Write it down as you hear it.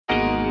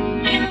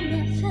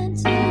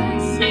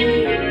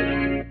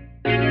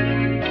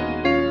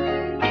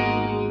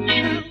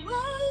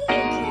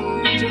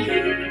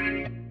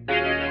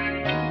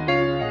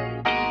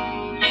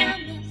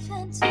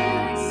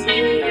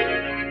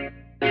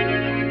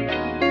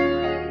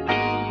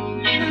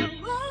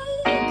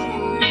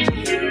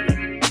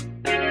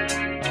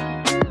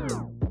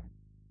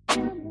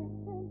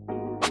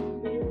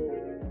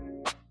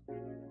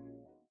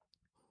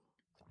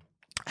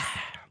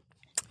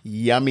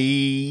Yummy.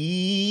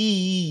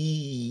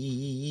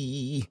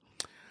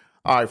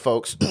 All right,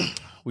 folks.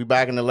 We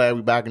back in the lab.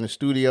 We back in the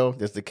studio.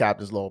 This is the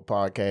Captain's Law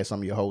Podcast.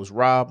 I'm your host,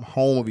 Rob,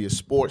 home of your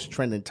sports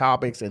trending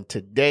topics. And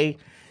today,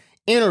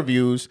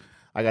 interviews.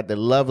 I got the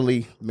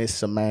lovely Miss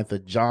Samantha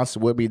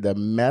Johnson with me, the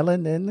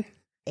Melanin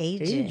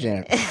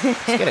agent.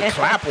 Let's get a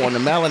clap on the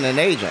Melanin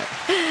agent.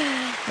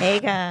 Hey,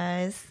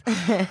 guys.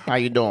 How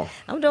you doing?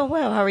 I'm doing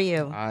well. How are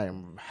you? I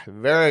am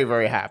very,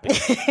 very happy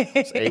I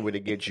was able to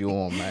get you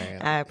on,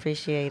 man. I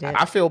appreciate it.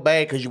 I feel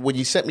bad because when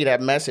you sent me that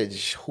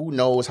message, who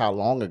knows how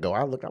long ago,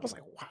 I was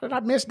like, why did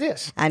I miss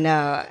this? I know.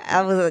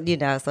 I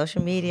was,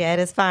 social media at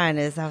its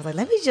finest. I was like,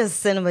 let me just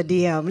send him a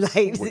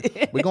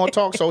DM. We're going to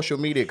talk social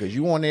media because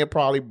you on there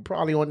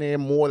probably on there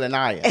more than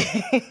I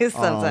am.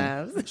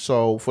 Sometimes.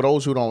 So for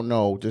those who don't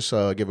know, just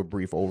give a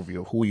brief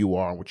overview of who you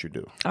are and what you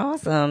do.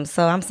 Awesome.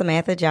 So I'm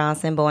Samantha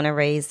Johnson, born and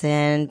raised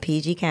in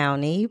PG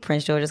County,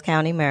 Prince George's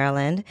County,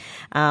 Maryland.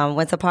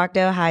 Went to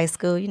Parkdale High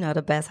School,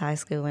 the best high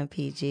school in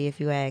PG, if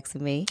you ask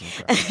me.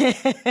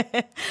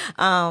 Okay.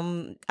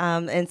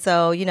 And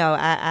so,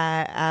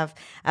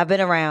 I've been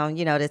around,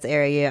 this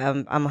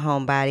area. I'm a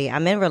homebody.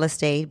 I'm in real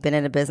estate, been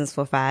in the business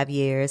for 5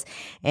 years.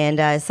 And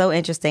it's so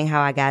interesting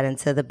how I got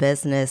into the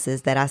business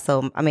is that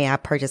I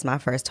purchased my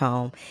first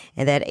home,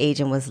 and that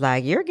agent was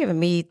like, you're giving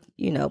me,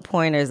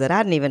 pointers that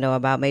I didn't even know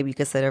about, maybe you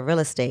consider real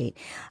estate.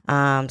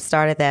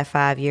 Started that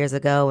 5 years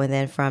ago, and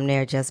then from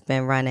there just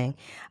been running,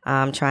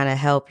 trying to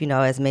help,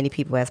 as many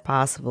people as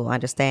possible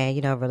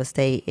understand, real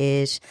estate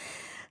is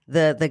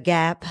the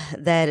gap,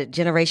 that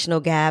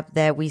generational gap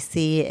that we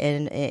see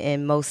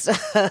in most of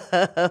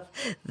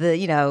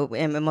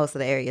in most of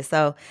the areas.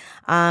 So,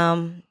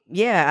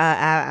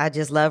 I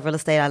just love real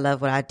estate. I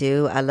love what I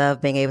do. I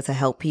love being able to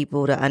help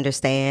people to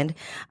understand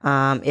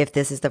if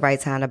this is the right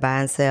time to buy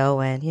and sell.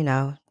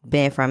 And,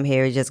 being from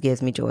here, it just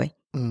gives me joy.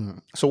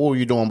 So what were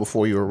you doing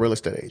before you were a real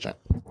estate agent?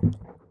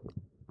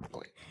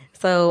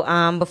 So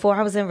before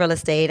I was in real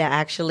estate, I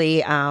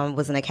actually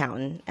was an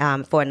accountant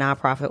for a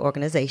nonprofit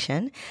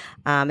organization.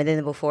 And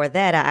then before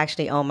that, I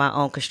actually owned my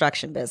own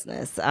construction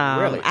business.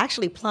 Really?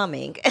 Actually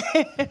plumbing.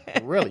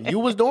 Really? You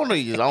was doing it or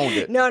you just owned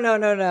it? No.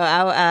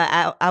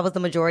 I was the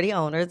majority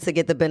owner to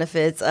get the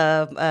benefits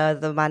of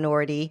the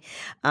minority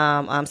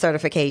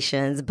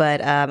certifications. But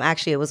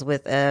actually, it was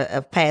with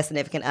a past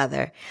significant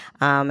other.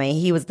 And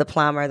he was the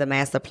plumber, the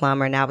master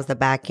plumber, and I was the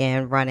back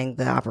end running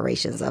the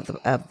operations of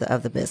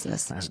the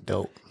business. That's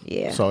dope.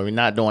 Yeah. So you're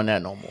not doing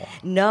that no more?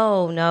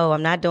 No,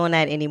 I'm not doing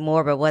that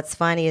anymore. But what's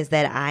funny is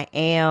that I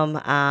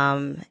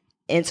am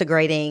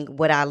integrating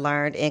what I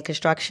learned in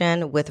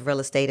construction with real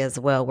estate as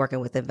well,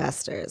 working with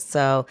investors.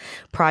 So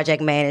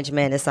project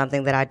management is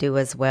something that I do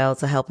as well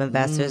to help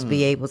investors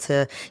be able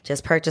to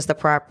just purchase the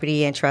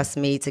property and trust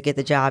me to get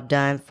the job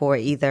done for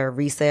either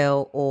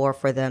resale or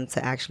for them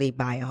to actually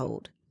buy and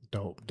hold.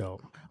 Dope.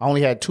 I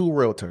only had two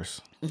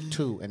realtors.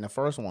 Two, and the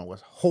first one was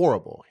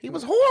horrible. He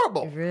was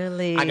horrible.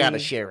 Really? I gotta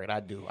share it.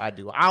 I do. I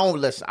don't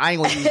listen. I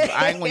ain't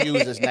gonna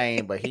use his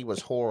name, but he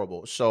was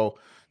horrible. So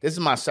this is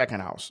my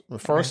second house. The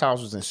first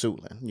house was in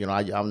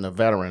Suitland. I'm the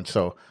veteran,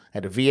 so I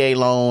had a VA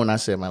loan. I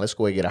said, man, let's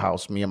go and get a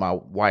house. Me and my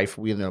wife,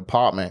 we in an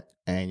apartment,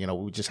 and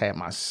we just had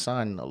my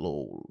son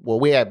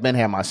we had been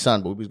having my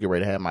son, but we was getting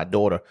ready to have my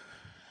daughter.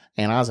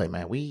 And I was like,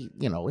 man,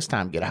 it's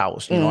time to get a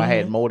house. I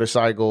had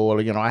motorcycle,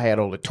 I had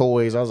all the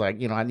toys. I was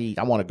like,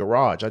 I want a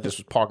garage. I just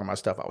was parking my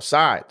stuff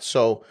outside.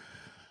 So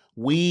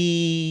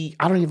I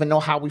don't even know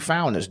how we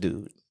found this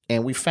dude.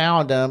 And we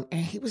found him,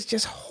 and he was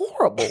just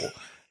horrible.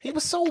 He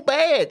was so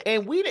bad,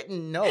 and we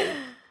didn't know.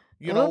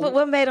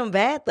 What made him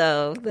bad,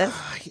 though?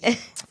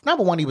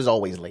 Number one, he was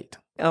always late.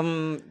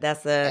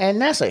 That's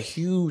a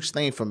huge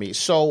thing for me.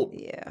 So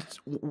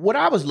what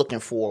I was looking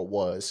for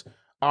was,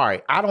 all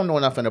right, I don't know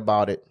nothing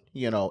about it.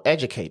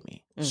 Educate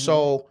me. Mm-hmm.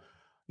 So,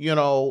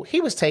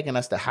 he was taking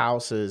us to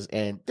houses,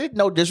 and there's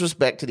no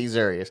disrespect to these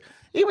areas.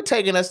 He was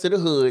taking us to the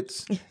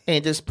hoods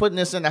and just putting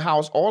us in the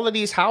house. All of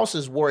these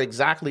houses were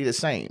exactly the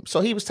same. So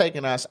he was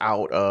taking us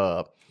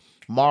out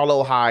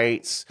Marlow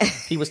Heights.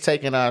 He was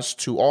taking us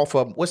to off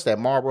of, what's that,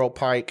 Marlboro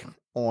Pike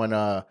on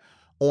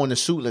the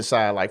Suitland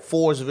side, like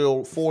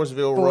Forestville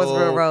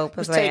Road. He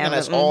was taking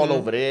us all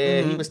over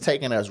there. He was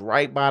taking us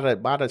right by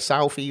the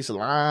southeast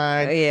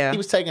line. Yeah. He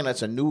was taking us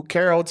to New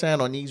Carrollton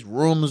on these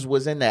rooms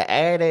was in the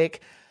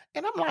attic.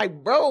 And I'm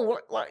like, bro,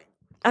 what, like.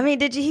 I mean,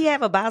 did he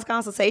have a boss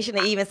consultation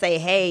to even say,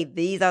 hey,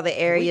 these are the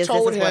areas, this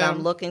is what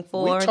I'm looking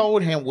for? We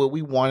told him what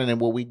we wanted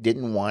and what we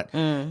didn't want.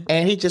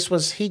 And he just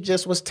was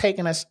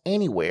taking us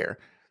anywhere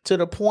to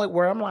the point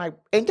where I'm like,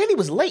 and then he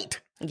was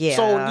late. Yeah.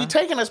 So you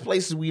taking us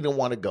places we didn't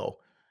want to go.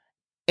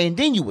 And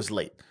then you was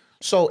late.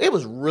 So it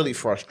was really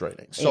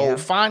frustrating. So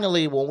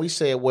finally, when we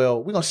said, well,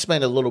 we're going to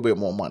spend a little bit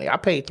more money. I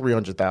paid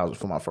 $300,000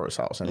 for my first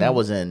house, and that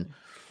was in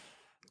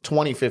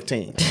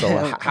 2015.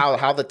 So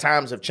how the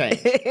times have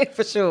changed.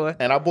 For sure.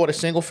 And I bought a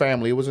single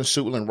family. It was in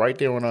Suitland, right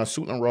there on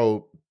Suitland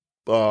Road.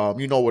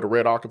 You know where the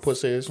Red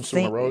Octopus is on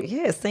Suitland Road?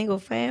 Yeah, single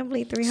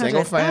family, $300,000.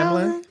 Single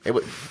family.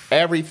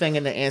 Everything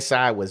in the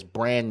inside was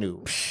brand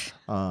new.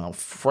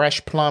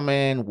 fresh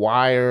plumbing,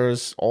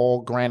 wires,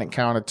 all granite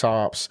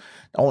countertops.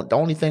 The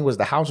only thing was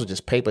the house was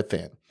just paper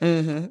thin.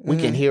 We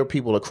can hear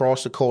people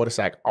across the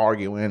cul-de-sac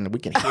arguing. We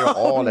can hear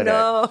all of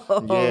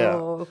that.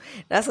 Yeah,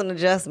 that's an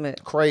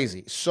adjustment.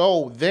 Crazy.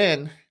 So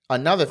then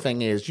another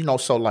thing is,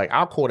 so like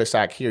our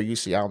cul-de-sac here, you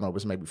see, I don't know, it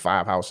was maybe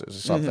 5 houses or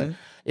something.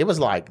 It was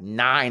like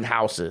 9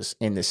 houses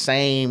in the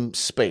same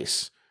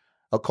space,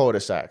 a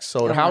cul-de-sac.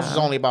 So the house is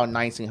only about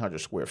 1,900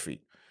 square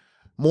feet.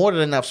 More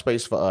than enough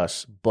space for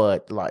us,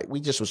 but like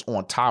we just was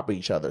on top of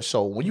each other.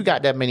 So when you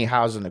got that many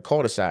houses in the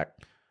cul-de-sac,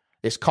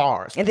 it's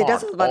cars. And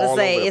that's what I was about to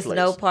say. It's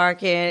no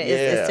parking.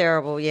 It's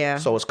terrible. Yeah.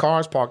 So it's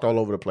cars parked all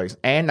over the place.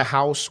 And the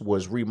house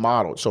was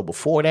remodeled. So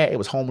before that, it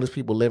was homeless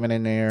people living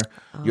in there.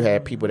 You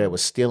had people that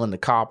was stealing the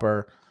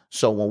copper.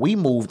 So when we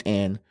moved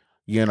in,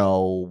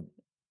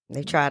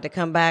 they tried to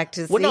come back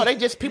to see. Well, no,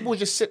 people were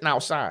just sitting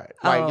outside.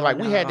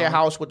 We had that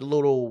house with the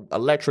little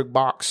electric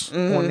box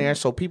on there.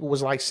 So people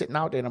was like sitting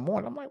out there in the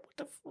morning. I'm like,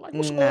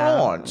 what's going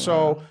on?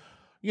 So,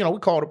 we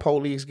called the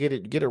police, get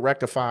it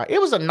rectified.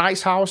 It was a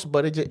nice house,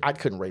 but I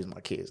couldn't raise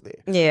my kids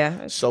there.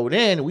 Yeah. So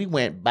then we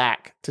went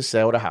back to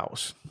sell the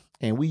house,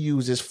 and we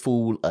used this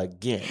fool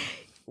again.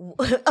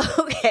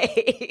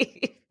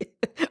 Okay.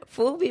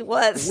 Fool me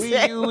once. We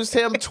used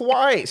him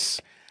twice.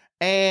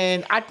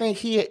 And I think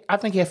he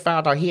had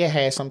found out he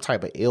had some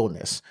type of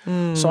illness.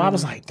 So I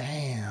was like,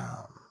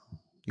 damn,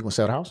 you gonna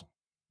sell the house?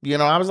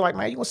 I was like,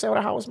 man, you gonna sell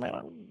the house, man?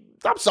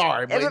 I'm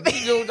sorry, man.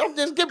 Don't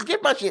just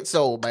get my shit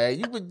sold,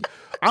 man.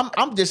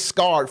 I'm just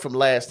scarred from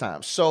last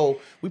time.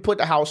 So we put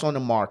the house on the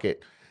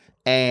market,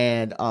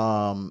 and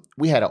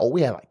we had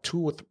like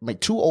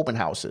two open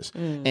houses.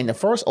 And the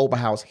first open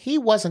house, he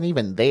wasn't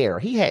even there.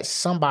 He had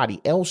somebody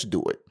else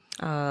do it.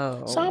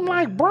 Oh. So I'm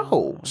like,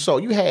 bro. So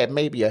you had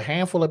maybe a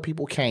handful of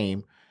people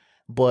came,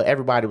 but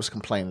everybody was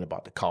complaining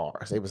about the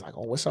cars. They was like,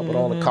 oh, what's up with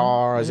all the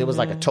cars? It was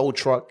like a tow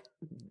truck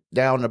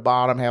down the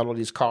bottom, had all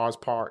these cars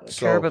parked.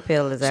 Curb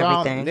appeal is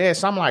everything.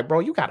 So I'm like, bro,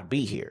 you got to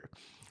be here.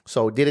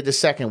 So did it the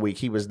second week.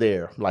 He was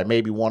there. Like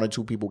maybe 1 or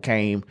 2 people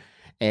came,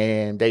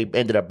 and they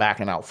ended up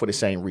backing out for the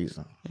same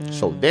reason.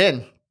 So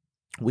then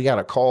we got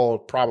a call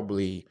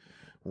probably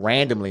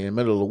randomly in the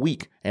middle of the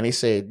week, and they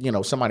said,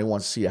 somebody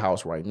wants to see the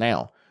house right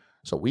now.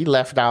 So we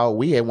left out.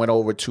 We had went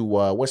over to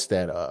what's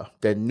that?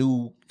 That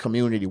new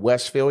community,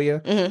 Westphalia.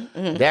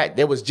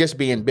 That was just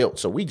being built.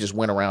 So we just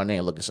went around there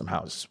and looked at some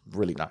houses.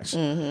 Really nice.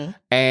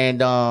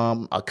 And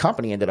a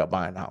company ended up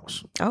buying the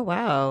house. Oh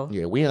wow!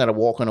 Yeah, we ended up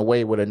walking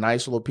away with a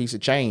nice little piece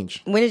of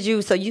change. When did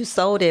you? So you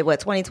sold it?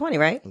 What 2020,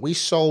 right? We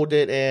sold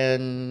it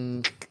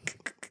in.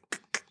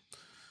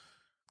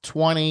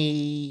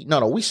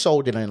 We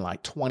sold it in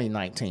like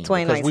 2019.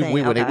 2019,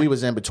 because we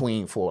was in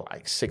between for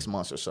like 6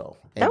 months or so.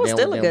 And that was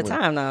still a good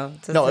time though.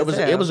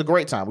 It was a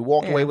great time. We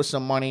walked away with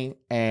some money,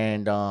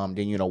 and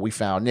then we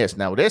found this.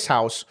 Now this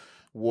house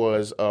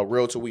was a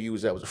realtor we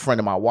used that was a friend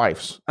of my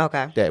wife's.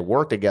 Okay. That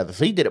worked together.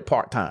 So he did it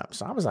part-time.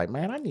 So I was like,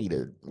 man,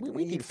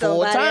 we need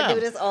full-time.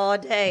 Do this all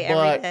day,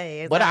 every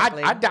day.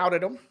 Exactly. But I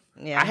doubted him.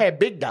 Yeah. I had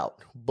big doubt.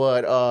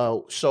 But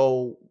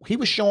so he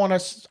was showing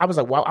us, I was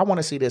like, well, I want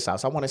to see this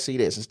house. I want to see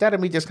this. Instead of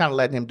me just kind of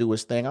letting him do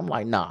his thing, I'm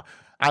like, nah,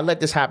 I let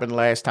this happen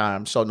last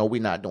time. So no,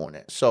 we're not doing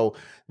it. So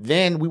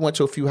then we went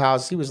to a few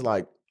houses. He was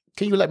like,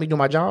 can you let me do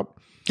my job?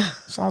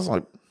 So I was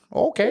like,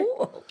 okay.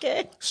 Ooh,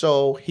 okay.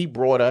 So he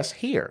brought us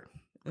here.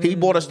 He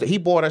brought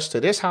us to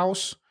this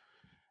house,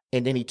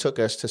 and then he took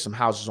us to some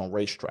houses on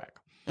Racetrack.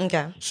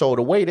 Okay. So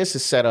the way this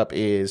is set up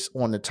is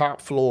on the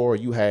top floor,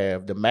 you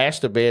have the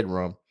master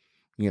bedroom,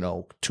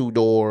 2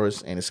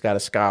 doors, and it's got a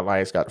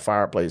skylight, it's got a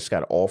fireplace, it's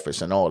got an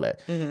office and all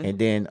that. And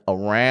then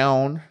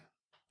around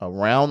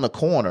the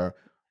corner,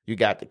 you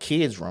got the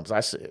kids' rooms.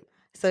 I said,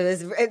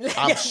 so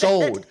I'm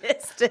sold.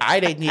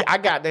 I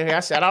got there. I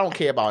said, I don't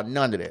care about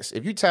none of this.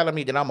 If you telling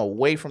me that I'm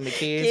away from the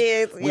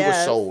kids, we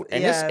were sold.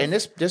 And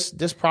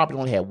this property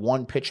only had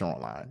 1 picture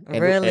online.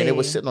 And really? And it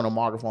was sitting on the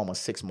market for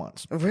almost 6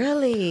 months.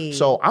 Really?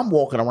 So I'm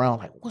walking around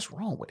like, what's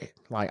wrong with it?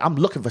 Like, I'm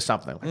looking for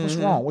something. Like, what's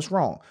wrong? What's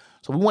wrong?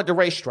 So we went to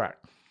Racetrack.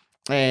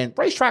 And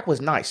Racetrack was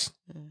nice.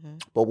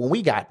 But when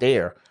we got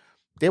there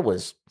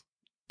was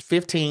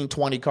 15,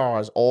 20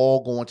 cars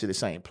all going to the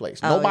same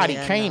place. Nobody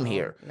came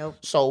here. Nope.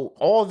 So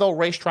although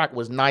Racetrack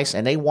was nice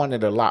and they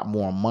wanted a lot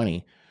more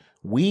money,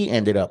 we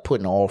ended up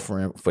putting an offer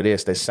in for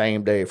this the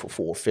same day for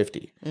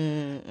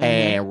 $450.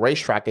 And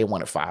Racetrack, they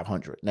wanted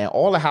 $500. Now,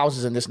 all the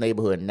houses in this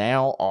neighborhood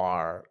now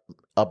are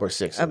upper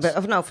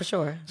 6s. No, for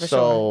sure. For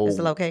sure. It's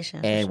the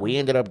location. And we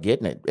ended up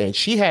getting it. And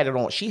she had it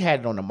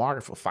on the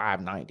market for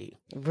 $590.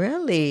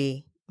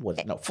 Really?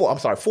 $490.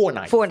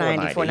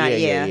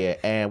 $490, yeah.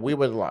 And we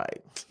were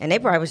like, and they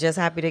probably was just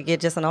happy to get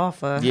just an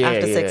offer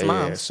after 6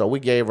 months. Yeah. So we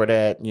gave her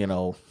that,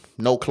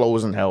 no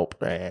closing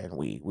help, and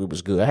we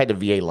was good. I had the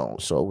VA loan,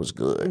 so it was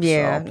good.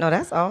 Yeah, no,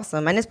 that's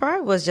awesome. And it's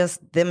probably was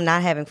just them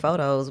not having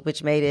photos,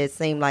 which made it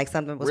seem like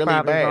something was really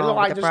probably bad.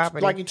 wrong It with the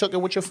property. like you took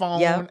it with your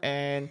phone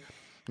and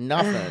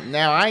nothing.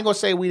 Now, I ain't gonna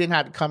say we didn't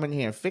have to come in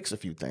here and fix a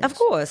few things. Of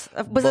course,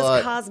 but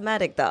it's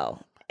cosmetic though.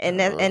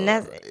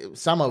 that's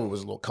some of it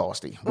was a little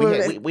costly.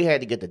 We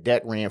had to get the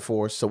deck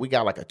reinforced, so we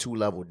got like a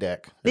 2-level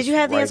deck. Did you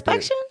have the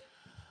inspection?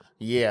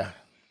 Yeah.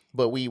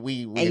 But we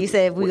and you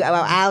said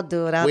I'll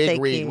do it. I'll take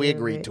care. We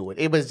agreed to it.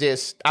 It was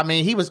just, I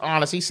mean, he was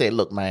honest. He said,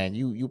 "Look, man,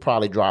 you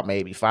probably dropped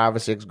maybe $5 or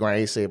 $6 grand."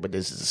 He said, "But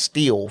this is a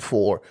steal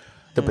for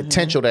the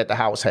potential that the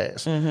house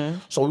has."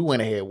 So we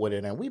went ahead with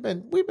it, and we've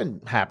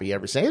been happy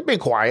ever since. It's been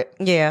quiet,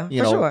 for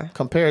sure,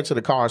 compared to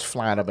the cars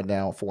flying up and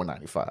down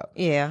 495.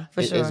 Yeah,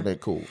 for sure, it's been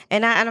cool.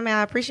 And I mean,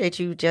 I appreciate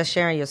you just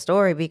sharing your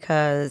story,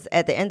 because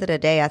at the end of the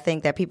day, I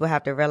think that people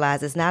have to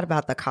realize it's not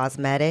about the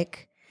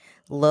cosmetic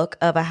look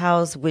of a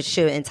house, which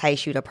should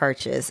entice you to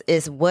purchase.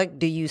 Is what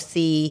do you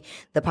see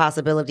the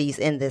possibilities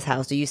in this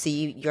house? Do you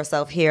see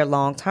yourself here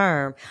long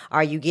term?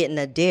 Are you getting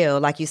a deal?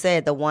 Like you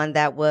said, the one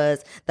that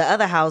was the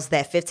other house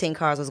that 15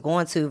 cars was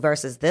going to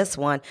versus this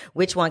one,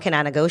 which one can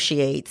I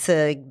negotiate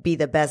to be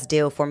the best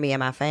deal for me and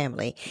my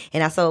family?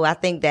 And so I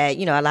think that,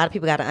 a lot of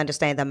people got to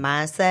understand the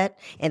mindset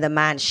and the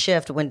mind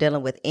shift when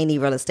dealing with any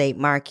real estate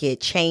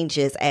market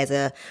changes as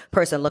a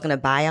person looking to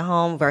buy a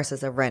home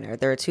versus a renter.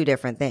 There are two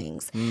different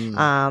things.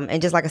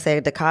 And just like I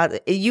said,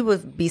 you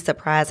would be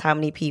surprised how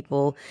many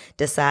people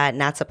decide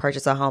not to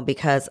purchase a home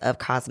because of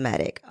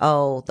cosmetic.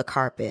 Oh, the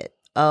carpet.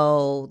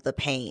 Oh, the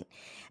paint.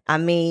 I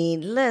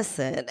mean,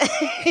 listen.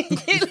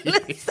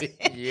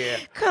 Yeah.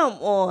 Come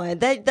on.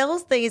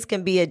 Those things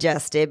can be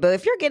adjusted. But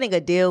if you're getting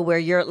a deal where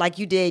you're like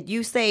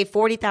you saved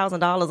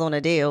 $40,000 on a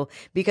deal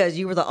because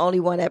you were the only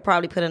one that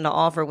probably put in an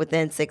offer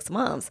within 6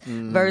 months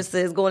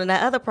versus going to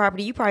that other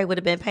property, you probably would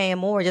have been paying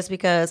more just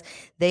because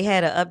they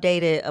had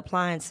updated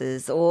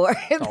appliances or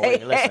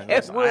listen.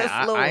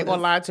 I ain't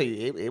gonna lie to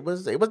you. It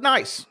was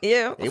nice.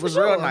 Yeah. It was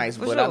real nice.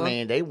 But I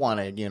mean, they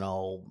wanted,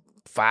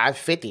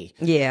 $550.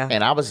 Yeah.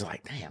 And I was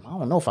like, damn, I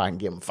don't know if I can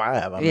give them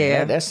 $5. I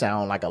mean, that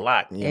sounds like a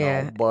lot,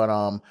 know. But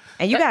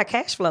and you got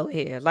cash flow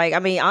here. Like, I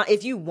mean,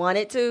 if you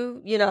wanted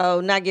to,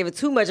 not give it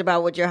too much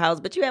about what your house,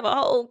 but you have a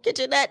whole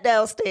kitchenette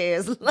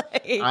downstairs,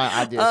 like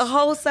a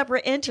whole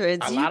separate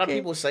entrance. A lot of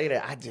people say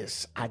that.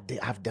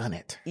 I've done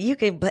it. You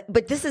can, but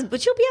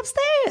you'll be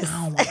upstairs.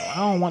 I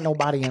don't want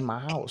nobody in my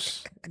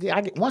house.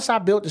 Once I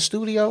built the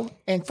studio,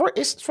 and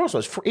first of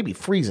all, it'd be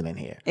freezing in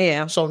here.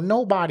 Yeah. So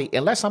nobody,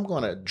 unless I'm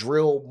gonna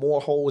drill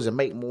more holes and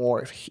make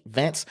more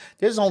vents.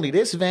 There's only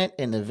this vent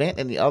and the vent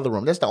in the other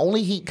room. That's the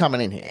only heat coming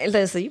in here.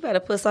 Listen, you better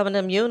put some of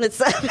them units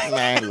up.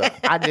 Man, look,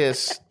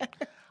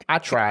 I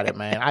tried it,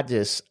 man.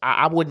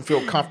 I wouldn't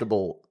feel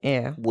comfortable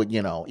with,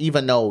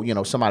 even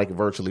though, somebody could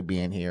virtually be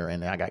in here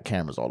and I got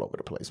cameras all over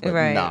the place. But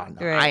right, nah.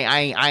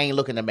 Right. I ain't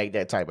looking to make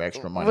that type of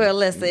extra money. Well,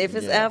 listen, if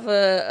it's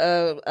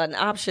ever an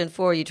option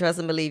for you, trust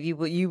and believe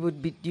you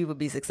would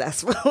be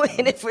successful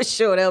in it for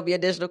sure. There'll be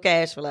additional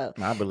cash flow.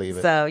 I believe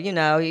it. So,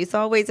 it's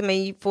always,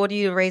 for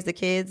you to raise the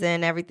kids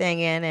and everything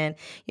in. And,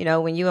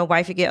 when you and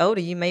wifey get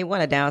older, you may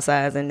want to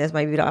downsize, and this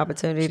may be the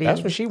opportunity.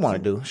 That's what she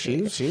want to do.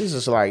 She's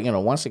just like,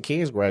 once the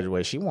kids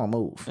graduate, she want to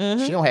move.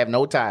 She don't have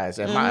no ties.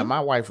 And my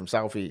wife from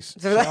Southeast. She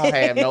don't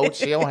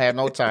have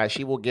no ties.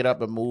 She will get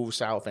up and move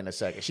south in a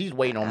second. She's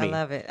waiting on me. I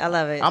love it.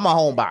 I'm a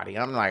homebody.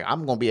 I'm like,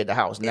 I'm gonna be at the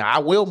house. Now I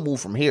will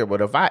move from here,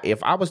 but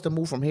if I was to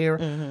move from here,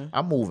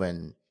 I'm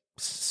moving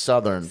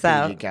southern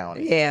PG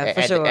County. Yeah,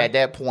 for sure. At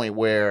that point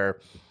where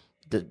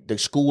the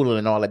school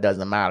and all that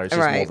doesn't matter. It's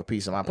just more of a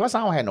peace of mind. Plus, I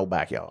don't have no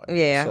backyard.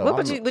 Yeah. So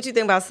what you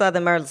think about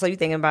Southern Maryland? So you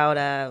thinking about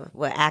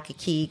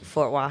Accokeek,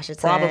 Fort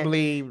Washington?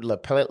 Probably La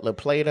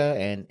Plata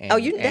and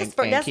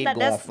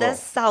that's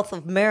south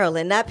of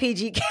Maryland, not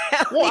PG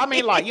County. Well, I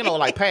mean,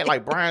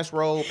 like Bryant's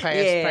Road,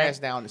 pass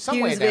down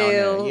somewhere down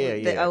there.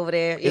 Yeah. Over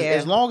there.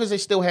 As long as they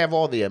still have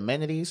all the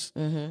amenities,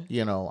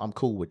 I'm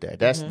cool with that.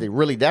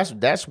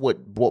 That's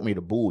what brought me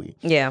to Bowie.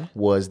 Yeah.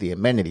 Was the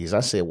amenities.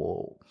 I said,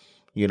 well,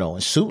 in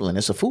Suitland,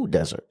 it's a food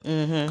desert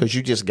because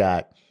you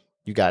got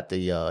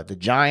the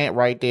Giant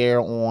right there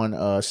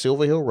on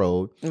Silver Hill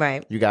Road.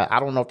 Right. You got,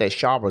 I don't know if that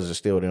Shoppers is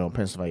still there on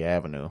Pennsylvania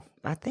Avenue.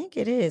 I think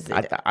it is.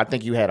 I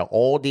think you had an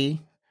Aldi,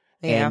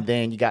 and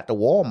then you got the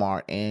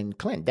Walmart in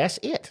Clinton. That's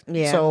it.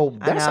 Yeah. So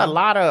that's a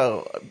lot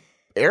of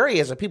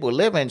areas that people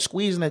live in,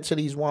 squeezing into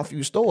these one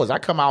few stores. I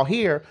come out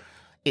here,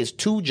 it's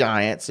 2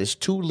 Giants, it's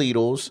 2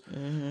 Lidl's,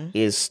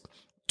 it's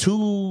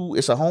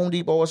a Home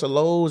Depot, it's a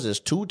Lowe's, it's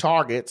 2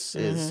 Targets,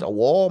 it's a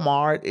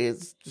Walmart,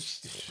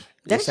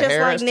 that's just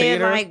like near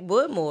like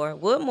Woodmore.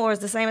 Woodmore is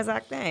the same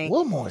exact thing.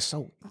 Woodmore is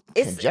so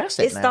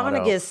congested. It's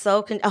starting to get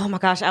so oh my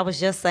gosh, I was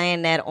just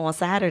saying that on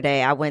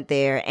Saturday. I went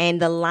there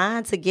and the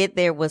line to get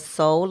there was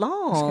so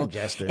long. It's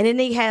congested. And then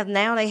they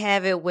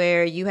have it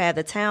where you have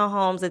the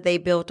townhomes that they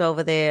built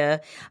over there,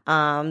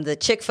 the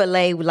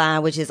Chick-fil-A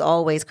line, which is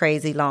always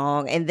crazy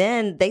long. And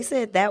then they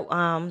said that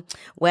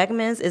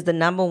Wegmans is the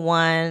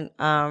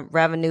 #1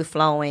 revenue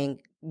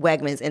flowing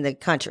Wegmans in the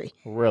country.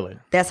 Really?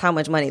 That's how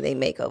much money they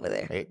make over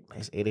there.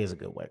 It is a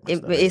good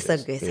Wegmans. It's a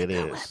good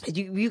Wegmans.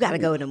 You got to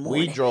go in the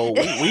morning. We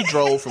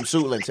drove from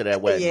Suitland to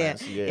that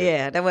Wegmans.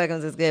 Yeah, that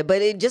Wegmans is good.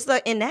 But just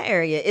like in that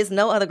area, it's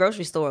no other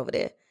grocery store over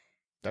there.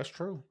 That's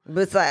true.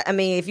 But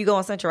if you go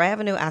on Central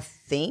Avenue, I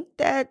think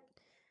that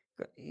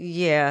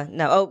Yeah,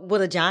 no. Oh,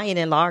 with a Giant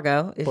in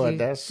Largo. But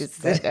that's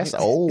an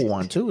old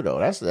one too, though.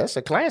 That's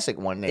a classic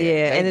one there.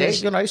 Yeah, and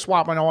they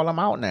swapping all them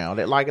out now.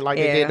 They like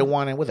they did the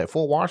one in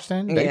Fort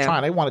Washington.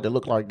 They wanted to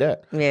look like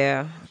that.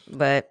 Yeah,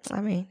 but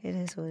I mean, it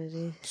is what it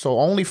is. So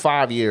only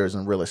 5 years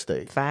in real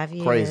estate. 5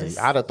 years. Crazy.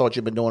 I'd have thought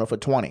you've been doing it for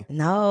 20.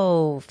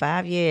 No,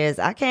 5 years.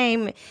 I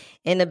came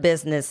in the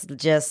business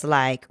just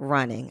like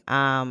running.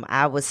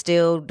 I was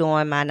still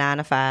doing my 9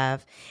 to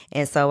 5.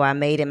 And so I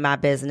made it my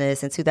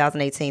business in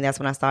 2018. That's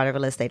when I started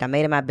real estate. I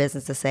made it my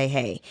business to say,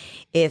 hey,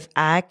 if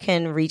I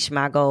can reach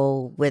my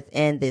goal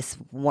within this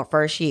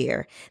first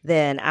year,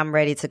 then I'm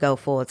ready to go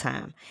full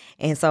time.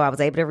 And so I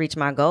was able to reach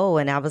my goal.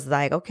 And I was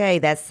like, okay,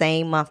 that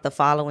same month, the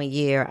following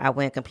year, I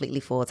went completely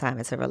full time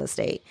into real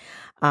estate.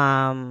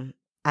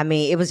 I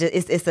mean, it was just,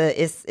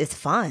 it's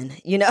fun,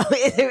 you know,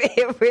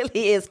 it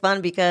really is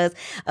fun because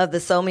of the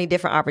so many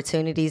different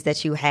opportunities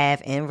that you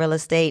have in real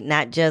estate,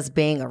 not just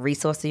being a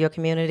resource to your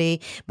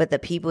community, but the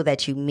people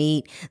that you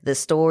meet, the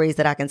stories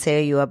that I can tell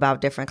you about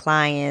different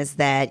clients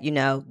that, you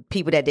know,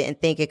 people that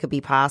didn't think it could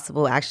be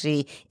possible.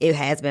 Actually, it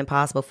has been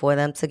possible for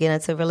them to get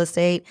into real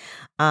estate,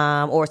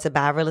 or to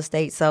buy real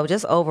estate. So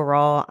just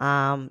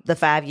overall, the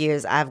 5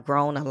 years I've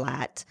grown a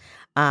lot.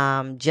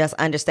 Just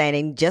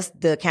understanding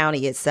just the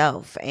county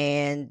itself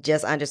and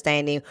just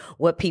understanding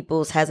what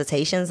people's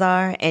hesitations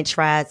are and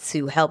try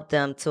to help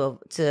them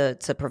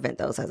to prevent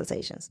those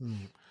hesitations.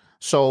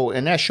 So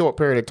in that short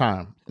period of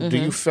time, do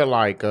you feel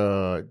like,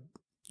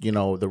 you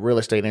know, the real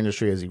estate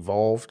industry has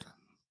evolved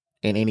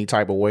in any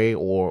type of way,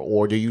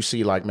 or do you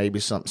see like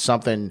maybe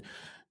something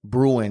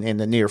brewing in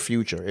the near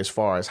future as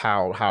far as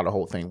how the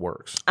whole thing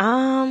works?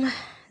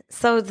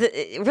 So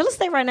the real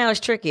estate right now is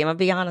tricky. I'm gonna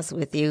be honest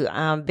with you.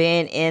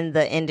 Being in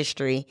the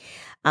industry,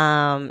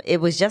 it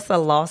was just a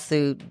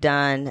lawsuit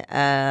done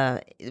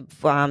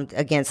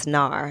against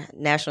NAR,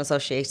 National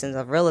Association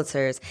of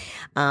Realtors,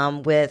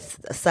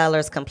 with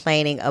sellers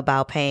complaining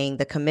about paying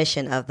the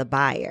commission of the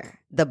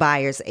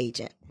buyer's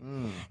agent.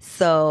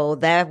 So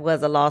that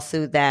was a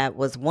lawsuit that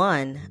was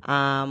won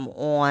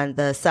on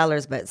the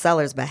seller's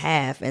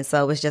behalf. And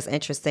so it's just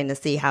interesting to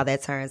see how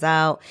that turns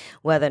out,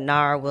 whether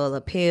NAR will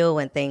appeal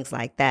and things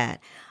like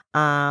that.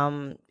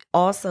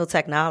 Also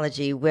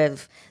technology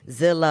with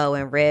Zillow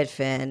and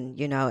Redfin,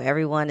 you know,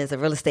 everyone is a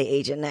real estate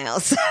agent now.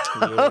 So.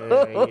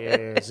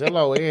 Yeah.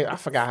 Zillow, I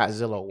forgot how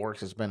Zillow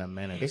works. It's been a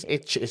minute.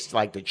 It's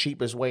like the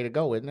cheapest way to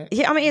go, isn't it?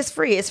 Yeah, I mean, it's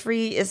free. It's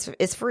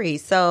free.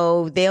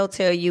 So they'll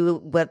tell you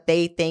what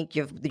they think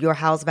your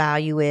house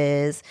value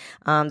is.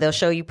 They'll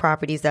show you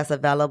properties that's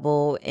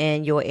available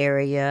in your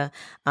area.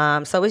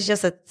 So it's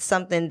just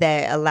something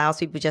that allows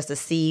people just to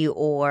see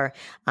or,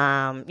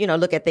 you know,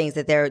 look at things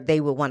that they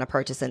would want to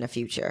purchase in the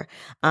future.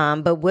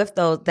 But with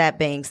that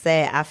being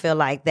said, I feel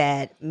like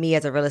that me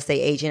as a real estate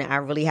agent, I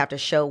really have to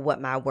show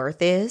what my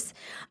worth is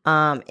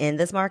in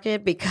this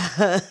market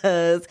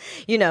because,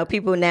 you know,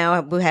 people now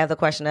will have the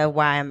question of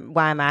why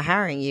am I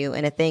hiring you?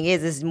 And the thing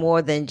is, it's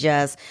more than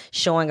just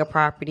showing a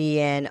property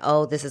and,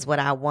 oh, this is what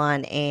I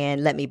want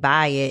and let me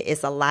buy it.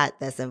 It's a lot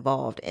that's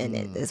involved in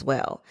it as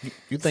well.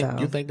 You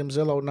think them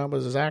Zillow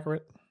numbers is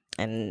accurate?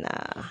 And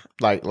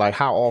like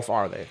how off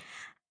are they?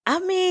 I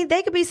mean,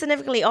 they could be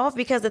significantly off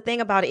because the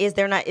thing about it is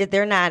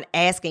they're not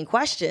asking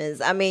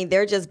questions. I mean,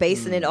 they're just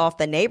basing it off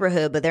the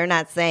neighborhood, but they're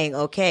not saying,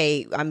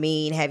 okay, I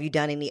mean, have you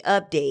done any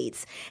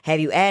updates?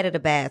 Have you added a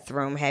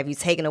bathroom? Have you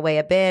taken away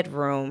a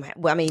bedroom?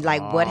 I mean,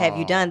 like, what have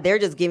you done? They're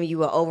just giving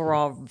you an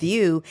overall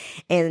view,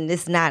 and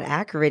it's not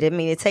accurate. I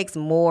mean, it takes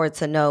more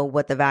to know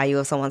what the value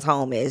of someone's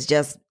home is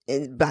just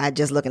by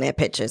just looking at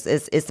pictures.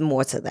 It's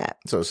more to that.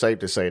 So it's safe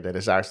to say that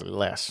it's actually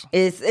less.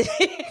 It's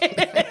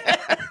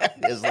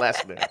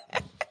less than.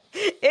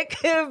 It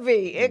could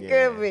be.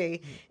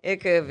 It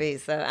could be.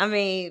 So, I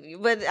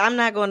mean, but I'm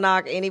not going to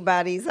knock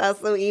anybody's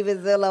hustle, even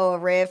Zillow or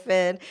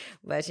Redfin.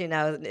 But, you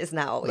know, it's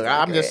not always. Look,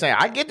 I'm just saying,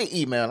 I get the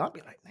email and I'll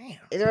be like, damn.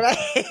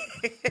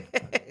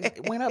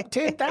 It went up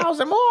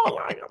 10,000 more.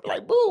 I'm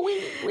like, boo,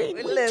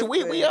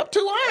 we up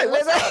 200.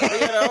 What's up?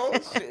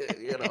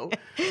 You know.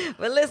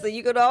 But listen,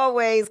 you could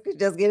always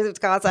just get into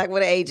contact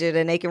with an agent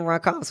and they can run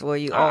comps for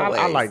you. Always.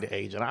 I like the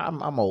agent.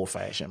 I'm old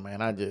fashioned,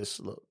 man. I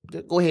just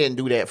go ahead and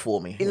do that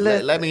for me.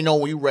 Let me know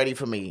when you're ready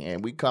for me,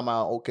 and we come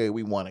out. Okay,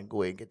 we want to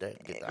go ahead and get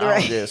that.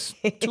 I'm just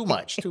too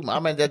much. I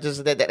mean, that's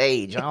just that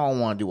age. I don't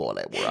want to do all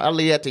that work. I'll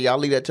leave that to y'all.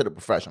 Leave that to the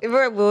professional.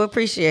 We'll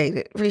appreciate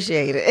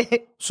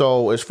it.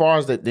 So, as far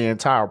as the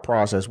entire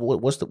process,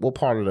 what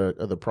part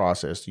of the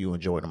process do you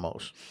enjoy the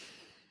most?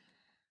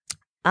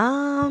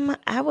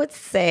 I would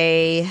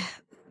say,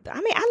 I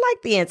mean, I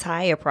like the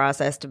entire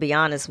process, to be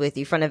honest with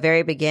you, from the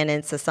very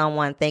beginning to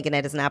someone thinking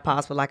that it's not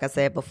possible, like I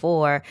said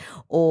before,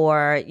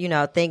 or, you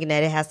know, thinking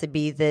that it has to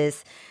be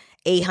this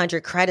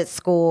 800 credit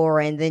score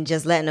and then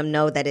just letting them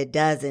know that it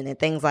doesn't and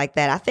things like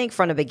that. I think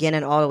from the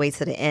beginning all the way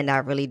to the end, I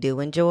really do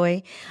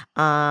enjoy,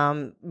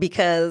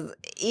 because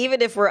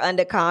even if we're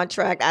under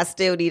contract, I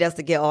still need us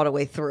to get all the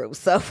way through.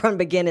 So from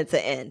beginning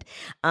to end.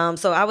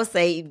 So I would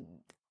say,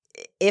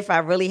 if I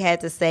really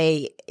had to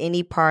say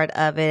any part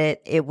of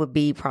it, it would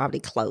be probably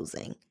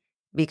closing,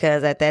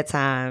 because at that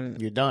time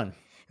you're done.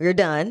 you're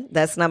done.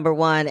 That's number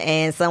one.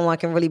 And someone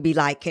can really be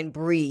like, can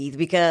breathe,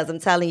 because I'm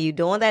telling you,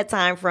 during that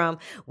time from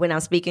when I'm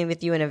speaking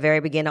with you in the very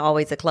beginning,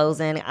 always to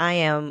closing, I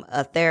am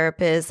a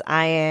therapist.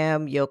 I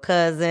am your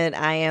cousin.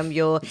 I am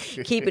your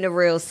keeping it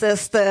real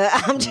sister.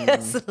 I'm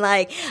just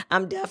like,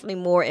 I'm definitely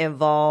more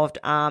involved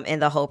in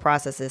the whole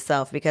process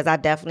itself, because I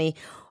definitely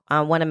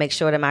want to make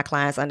sure that my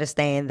clients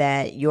understand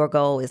that your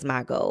goal is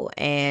my goal.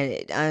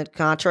 And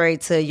contrary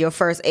to your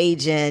first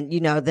agent,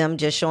 them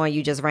just showing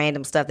you just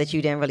random stuff that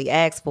you didn't really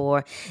ask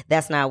for,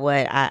 that's not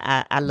what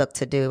I look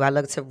to do. I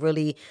look to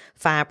really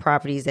find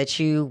properties that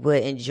you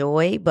would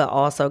enjoy, but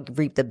also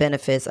reap the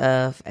benefits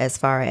of as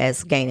far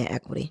as gaining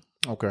equity.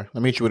 Okay.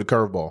 Let me hit you with a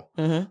curveball.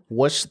 Mm-hmm.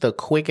 What's the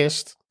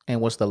quickest and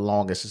what's the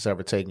longest it's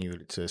ever taken you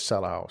to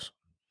sell a house?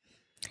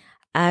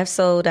 I've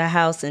sold a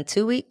house in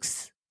 2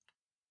 weeks.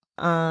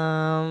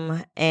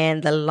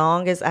 And the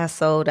longest I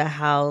sold a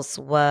house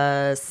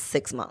was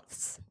 6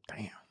 months.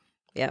 Damn.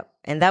 Yep.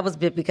 And that was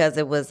because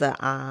it was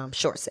a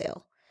short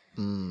sale.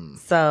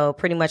 So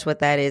pretty much what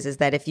that is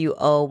that if you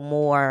owe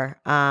more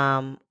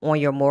on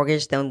your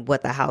mortgage than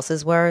what the house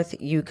is worth,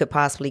 you could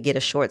possibly get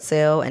a short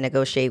sale and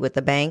negotiate with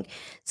the bank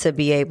to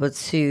be able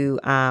to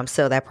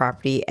sell that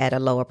property at a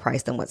lower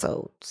price than what's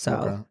owed.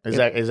 So is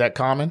that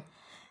common?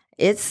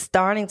 It's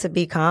starting to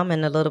be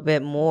common a little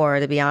bit more,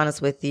 to be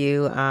honest with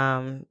you.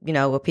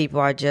 Where people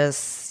are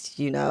just,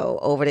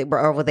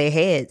 over their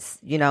heads,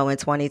 in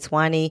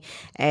 2020,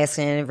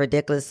 asking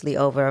ridiculously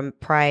over a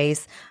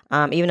price.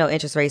 Even though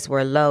interest rates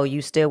were low,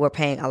 you still were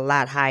paying a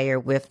lot higher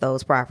with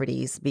those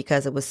properties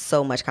because it was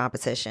so much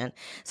competition.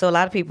 So a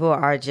lot of people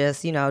are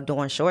just,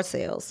 doing short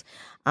sales.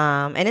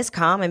 And it's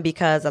common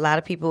because a lot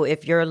of people,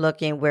 if you're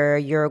looking where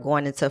you're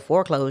going into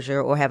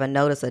foreclosure or have a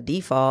notice of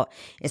default,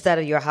 instead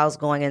of your house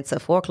going into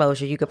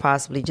foreclosure, you could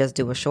possibly just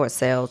do a short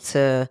sale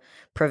to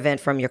prevent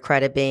from your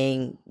credit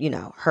being,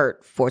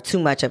 hurt for too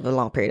much of a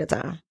long period of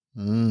time.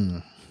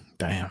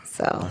 Damn.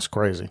 So that's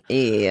crazy.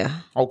 Yeah.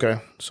 Okay.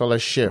 So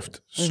let's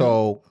shift. Mm-hmm.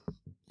 So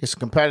it's a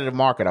competitive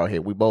market out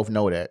here. We both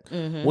know that.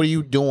 Mm-hmm. What are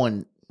you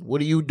doing? What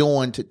are you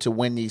doing to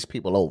win these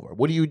people over?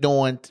 What are you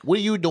doing? What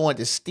are you doing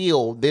to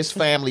steal this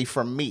family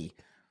from me?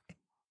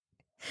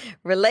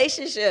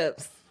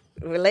 Relationships.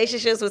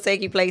 Relationships will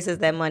take you places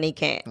that money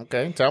can't.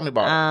 Okay, tell me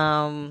about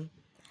it.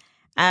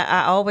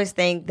 I always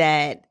think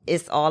that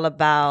it's all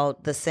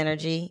about the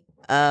synergy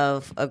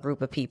of a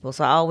group of people.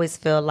 So I always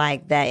feel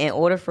like that in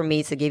order for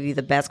me to give you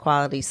the best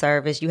quality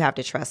service, you have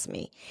to trust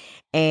me.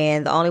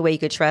 And the only way you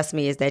could trust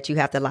me is that you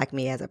have to like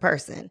me as a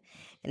person.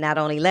 And not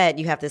only that,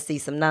 you have to see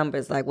some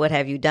numbers, like what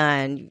have you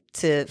done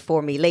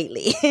for me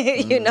lately?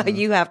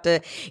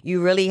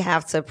 You really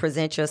have to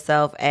present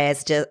yourself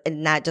as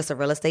not just a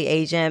real estate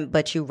agent,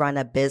 but you run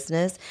a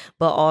business,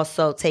 but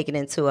also taking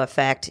into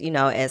effect,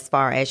 as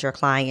far as your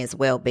client's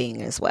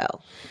well-being as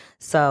well.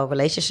 So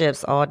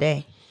relationships all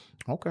day.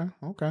 Okay.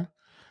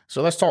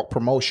 So let's talk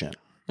promotion.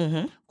 Mm-hmm.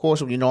 Of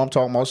course, I'm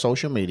talking about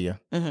social media.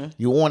 Mm-hmm.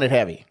 You want it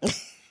heavy.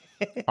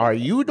 Are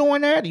you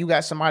doing that? You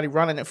got somebody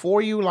running it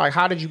for you? Like,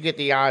 how did you get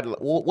the idea?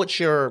 What's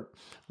your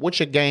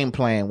game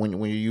plan when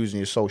you're using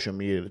your social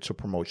media to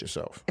promote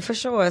yourself? For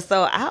sure.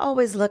 So I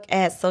always look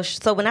at social.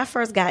 So when I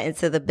first got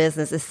into the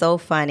business, it's so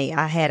funny.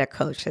 I had a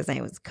coach. His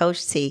name was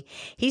Coach T.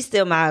 He's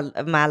still my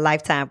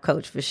lifetime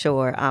coach for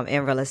sure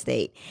in real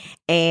estate.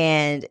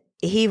 And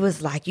he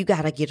was like, you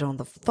got to get on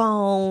the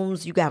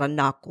phones. You got to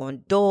knock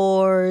on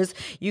doors.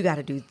 You got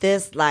to do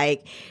this.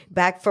 Like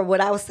back for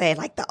what I was saying,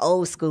 like the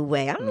old school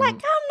way. I'm like, I'm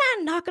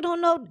not knocking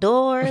on no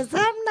doors.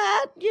 I'm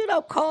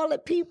not, calling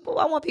people.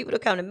 I want people to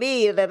come to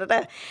me.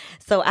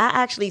 So I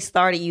actually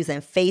started using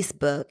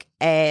Facebook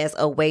as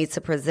a way to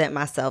present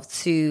myself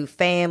to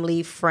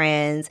family,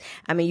 friends.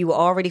 I mean, you were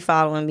already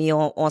following me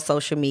on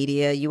social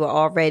media. You were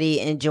already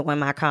enjoying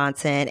my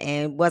content,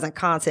 and it wasn't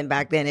content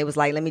back then. It was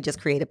like, let me just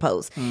create a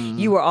post. Mm-hmm.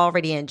 You were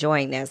already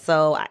enjoying that.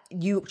 So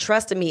you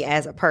trusted me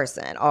as a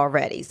person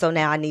already. So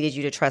now I needed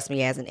you to trust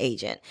me as an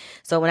agent.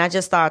 So when I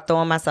just started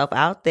throwing myself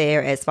out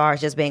there as far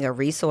as just being a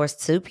resource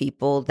to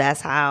people,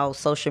 that's how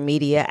social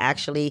media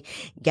actually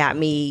got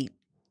me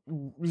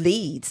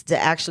leads to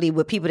actually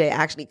with people that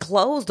actually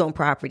closed on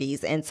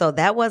properties. And so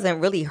that wasn't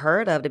really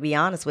heard of, to be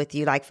honest with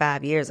you, like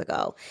 5 years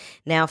ago.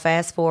 Now,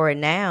 fast forward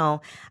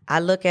now, I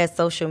look at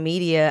social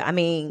media. I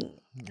mean,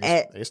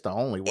 it's the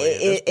only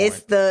way.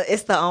 It's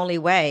the only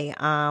way.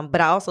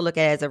 But I also look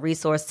at it as a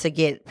resource to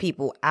get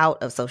people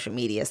out of social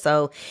media.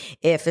 So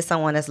if it's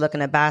someone that's looking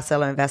to buy,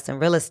 sell, or invest in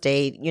real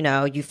estate,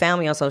 you found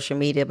me on social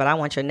media, but I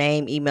want your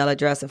name, email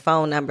address, and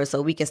phone number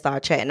so we can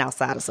start chatting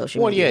outside of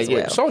social media. Well,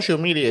 yeah. Social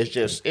media is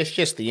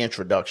just the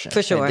introduction.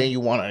 For sure. And then you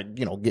want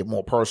to, get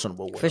more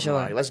personable with For them. sure.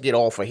 Like, let's get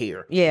off of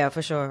here. Yeah,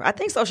 for sure. I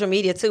think social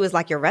media too is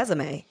like your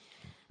resume.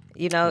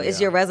 You know, it's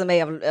your resume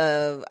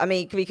of, I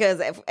mean, because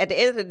at the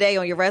end of the day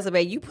on your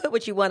resume, you put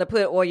what you want to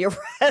put on your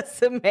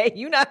resume.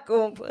 You're not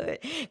going to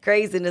put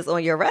craziness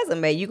on your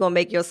resume. You're going to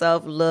make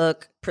yourself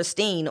look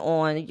pristine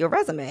on your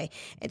resume.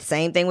 And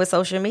same thing with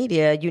social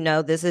media. You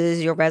know, this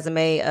is your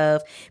resume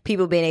of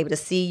people being able to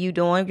see you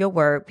doing your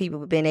work,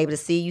 people being able to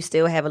see you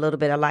still have a little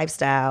bit of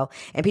lifestyle,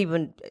 and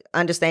people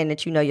understand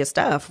that you know your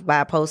stuff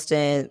by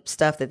posting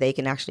stuff that they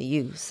can actually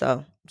use.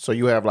 So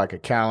you have like a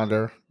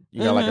calendar.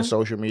 You got like a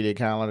social media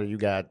calendar. You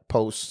got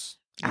posts.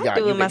 You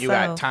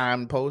got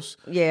timed posts.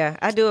 Yeah,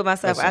 I do it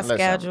myself. I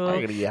schedule. I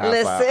gotta give you a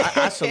high five.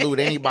 I salute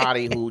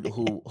anybody who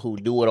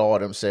do it all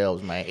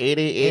themselves, man. It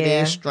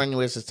is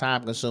strenuous. It's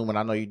time consuming.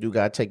 I know you do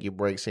gotta take your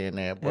breaks here and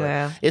there,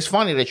 but it's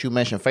funny that you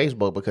mentioned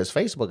Facebook because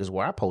Facebook is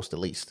where I post the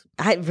least.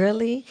 I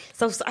really?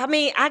 So I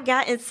mean, I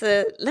got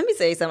into. Let me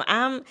say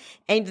something.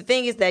 And the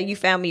thing is that you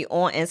found me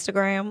on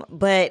Instagram,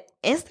 but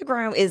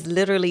Instagram is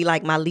literally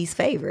like my least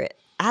favorite.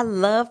 I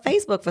love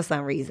Facebook for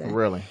some reason.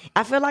 Really?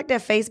 I feel like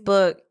that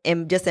Facebook,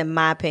 just in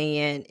my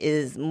opinion,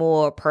 is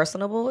more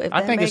personable.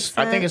 I think it's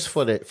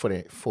for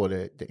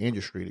the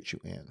industry that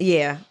you're in.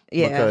 Yeah.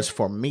 Because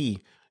for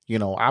me, you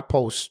know, I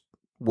post.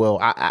 Well,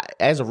 I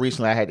as of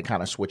recently, I had to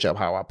kind of switch up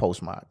how I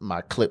post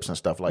my clips and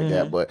stuff like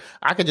that. But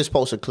I could just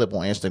post a clip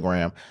on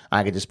Instagram.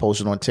 I could just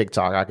post it on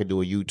TikTok. I could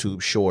do a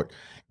YouTube short.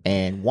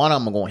 And one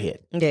of them are going to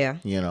hit. Yeah.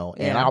 You know,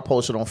 and I'll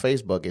post it on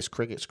Facebook. It's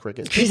crickets.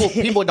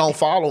 People don't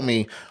follow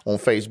me on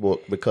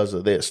Facebook because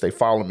of this. They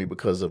follow me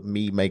because of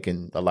me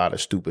making a lot of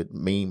stupid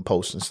meme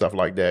posts and stuff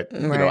like that.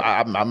 Right. You know,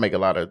 I make a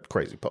lot of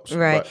crazy posts.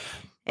 Right. But,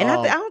 and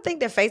I don't think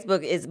that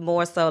Facebook is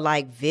more so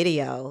like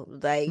video.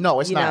 Like,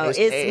 no, it's not.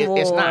 It's more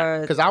it's not.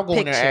 Because I'll go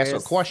pictures. in there and ask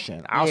a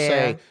question.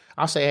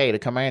 I'll say, hey, the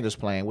Commander's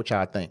playing. What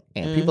y'all think?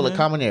 And people are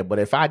coming there. But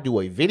if I do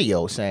a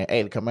video saying,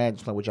 hey, the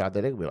Commander's playing, what y'all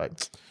think? They'll be like...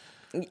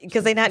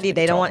 Because they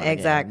don't want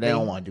exactly. They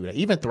don't want to do that.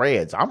 Even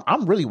Threads.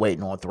 I'm really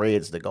waiting on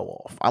Threads to go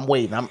off. I'm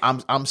waiting.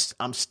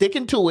 I'm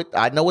sticking to it.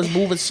 I know it's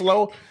moving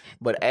slow,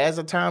 but as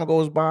the time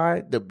goes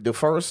by, the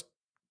first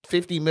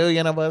 50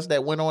 million of us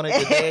that went on it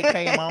the day it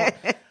came out,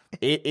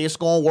 it's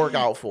gonna work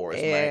out for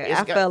us, man.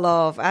 I fell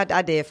off.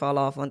 I did fall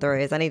off on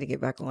Threads. I need to get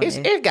back on it.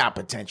 It got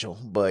potential,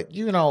 but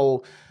you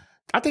know.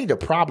 I think the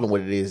problem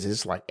with it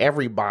is like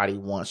everybody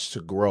wants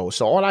to grow.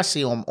 So all I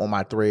see on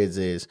my Threads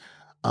is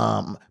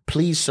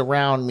please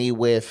surround me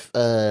with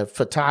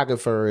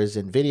photographers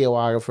and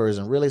videographers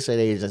and real estate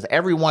agents.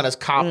 Everyone is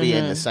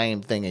copying the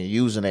same thing and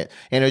using it,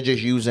 and they're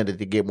just using it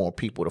to get more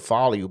people to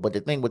follow you. But the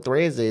thing with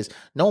Threads is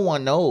no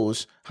one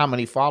knows how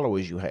many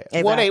followers you have.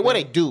 Exactly. Well,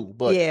 they do,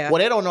 but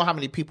they don't know how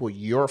many people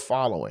you're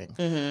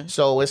following.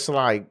 So it's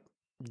like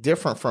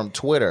different from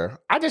Twitter.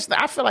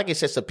 I feel like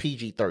it's just a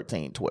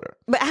PG-13 Twitter.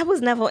 But I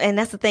was never, and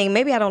that's the thing.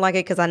 Maybe I don't like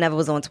it because I never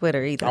was on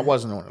Twitter either. I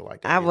wasn't on it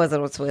like that. I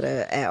wasn't on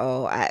Twitter at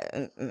all.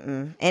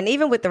 And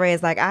even with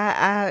Threads, like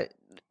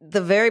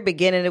the very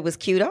beginning, it was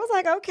cute. I was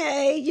like,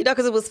 okay, you know,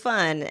 because it was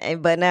fun.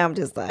 But now I'm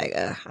just like,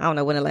 I don't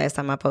know when the last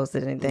time I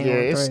posted anything.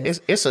 Yeah,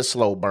 it's a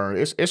slow burn.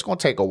 It's going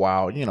to take a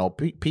while. You know,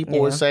 people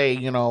would say,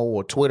 you know,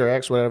 or Twitter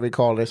X, whatever they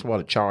call it, they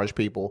want to charge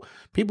people.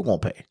 People going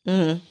to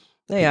pay.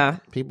 Yeah,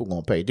 people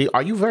gonna pay.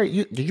 Are you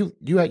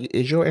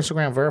is your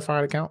Instagram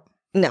verified account?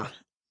 No,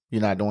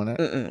 you're not doing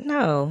that.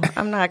 No,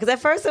 I'm not. Because at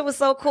first it was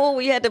so cool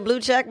when you had the blue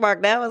check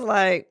mark. That was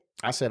like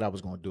I said I was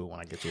gonna do it when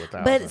I get to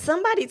 1,000. But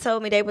somebody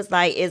told me they was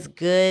like it's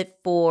good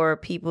for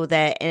people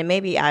that, and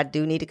maybe I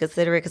do need to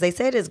consider it because they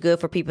said it's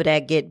good for people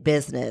that get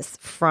business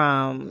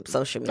from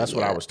social media. That's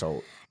what I was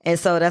told. And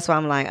so that's why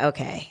I'm like,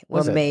 okay,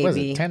 well, maybe. Was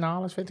it $10,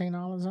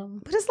 $15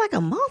 something? But it's like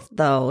a month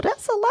though.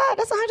 That's a lot.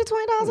 That's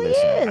 $120 a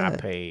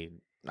year.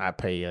 I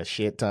pay a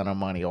shit ton of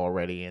money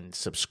already in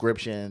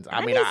subscriptions.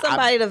 I need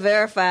somebody to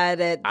verify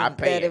that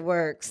it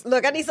works.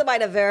 Look, I need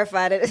somebody to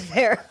verify that it's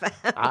verified.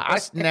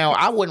 Now,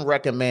 I wouldn't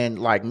recommend,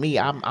 like me,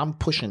 I'm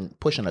pushing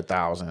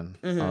 1,000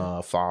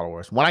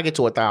 followers. When I get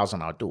to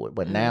 1,000, I'll do it.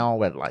 But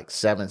now at like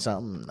 7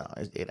 something, no,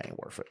 it ain't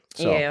worth it.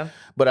 So, yeah.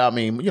 But I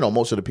mean, you know,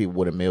 most of the people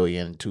with 1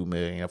 million, 2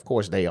 million, of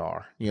course they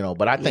are, you know.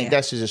 But I think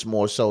that's just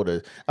more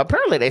so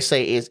apparently they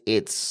say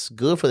it's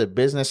good for the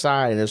business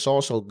side, and it's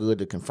also good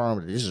to confirm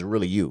that this is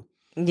really you.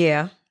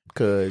 Yeah.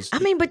 Because I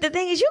mean, but the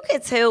thing is, you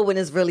can tell when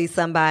it's really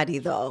somebody,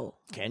 though.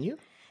 Can you?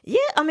 Yeah,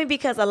 I mean,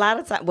 because a lot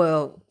of times,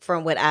 well,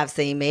 from what I've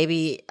seen,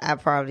 maybe I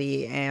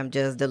probably am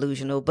just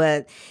delusional,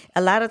 but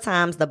a lot of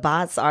times the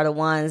bots are the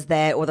ones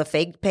or the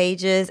fake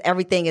pages,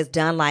 everything is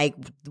done like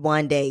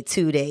 1 day,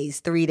 2 days,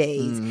 3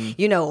 days,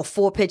 you know,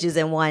 4 pictures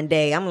in 1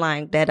 day. I'm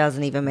like, that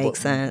doesn't even make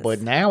sense.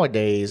 But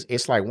nowadays,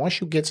 it's like once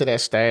you get to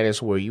that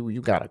status where you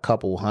got a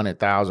couple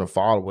 100,000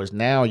 followers,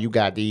 now you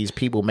got these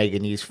people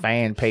making these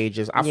fan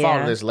pages. I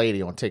follow this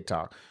lady on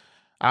TikTok.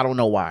 I don't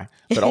know why,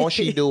 but all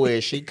she do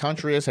is she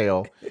country as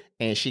hell,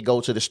 and she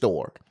go to the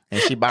store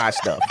and she buy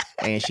stuff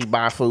and she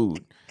buy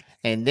food,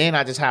 and then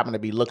I just happen to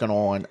be looking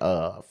on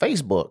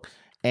Facebook,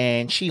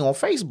 and she on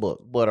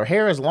Facebook, but her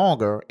hair is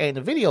longer and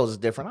the videos is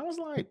different. I was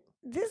like,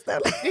 This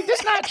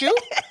not you.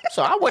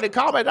 So I went and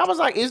commented. I was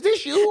like, is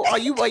this you? Are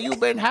you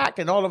been hacked?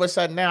 And all of a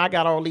sudden now I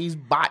got all these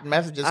bot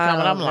messages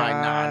coming. I'm like,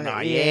 nah,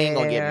 you ain't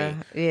gonna get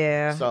me.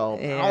 Yeah. So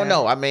I don't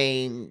know. I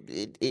mean,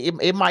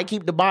 it might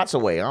keep the bots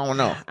away. I don't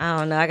know.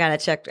 I gotta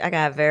check. I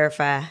gotta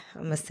verify.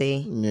 I'm gonna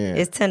see. Yeah.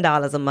 It's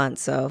 $10 a month,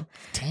 so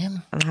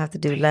 10. I'm gonna have to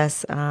do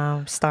less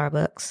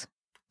Starbucks.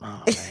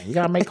 Oh man, you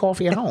gotta make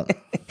coffee at home.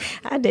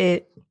 I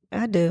do.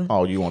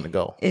 Oh, you want to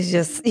go? It's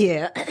just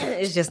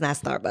it's just not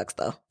Starbucks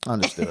though.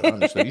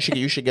 Understood.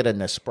 You should get an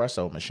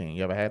espresso machine.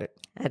 You ever had it?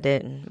 I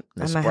didn't.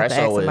 I might have to Espresso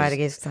ask somebody to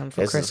get something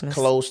for Christmas. It's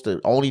close to.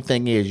 Only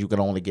thing is, you can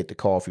only get the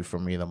coffee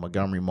from either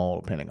Montgomery Mall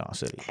or Pentagon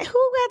City. Who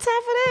got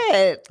time for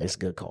that? It's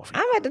good coffee.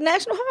 I'm at the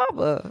National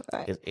Harbor.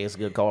 It's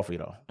good coffee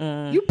though.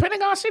 You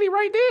Pentagon City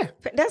right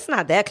there. That's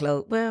not that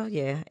close. Well,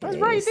 yeah, that's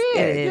right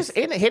there. Just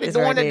hit it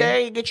during the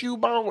day. Get you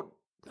about.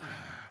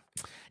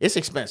 It's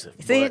expensive.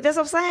 See, that's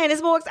what I'm saying.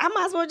 It's more. I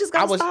might as well just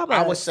go to Starbucks.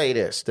 I would say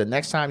this: the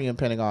next time you're in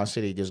Pentagon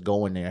City, just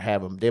go in there,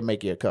 have them. They'll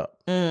make you a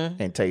cup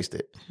and taste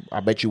it.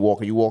 I bet you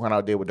walking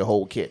out there with the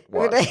whole kit.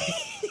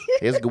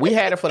 We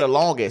had it for the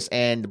longest,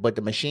 but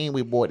the machine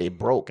we bought it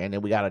broke, and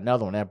then we got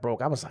another one that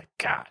broke. I was like,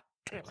 God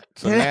damn it!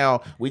 So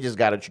now we just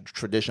got a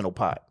traditional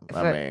pot.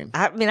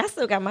 I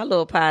still got my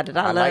little pot that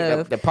I love.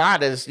 Like the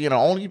pot is,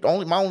 only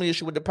my only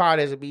issue with the pot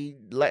is it be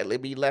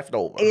left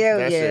over. Yeah,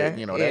 that's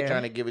it. They're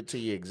trying to give it to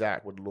you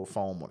exact with a little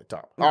foam on the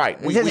top. All right,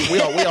 we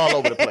all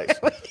over the place.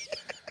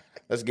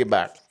 Let's get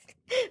back.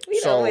 We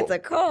don't went to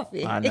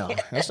coffee. I know.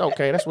 That's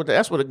okay. That's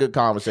what a good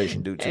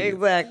conversation do to you.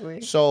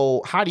 Exactly.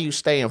 So how do you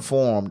stay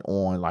informed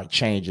on like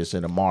changes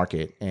in the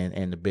market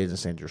and the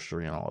business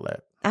industry and all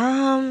that?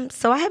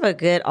 So I have a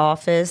good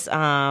office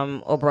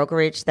or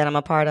brokerage that I'm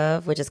a part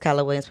of, which is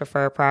Keller Williams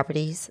Preferred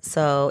Properties.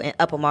 So in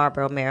Upper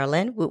Marlboro,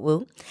 Maryland, woo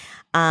woo.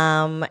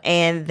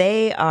 And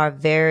they are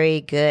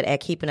very good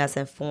at keeping us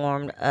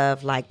informed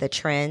of like the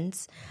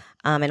trends,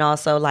 and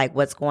also like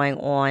what's going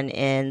on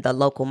in the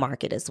local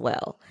market as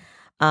well.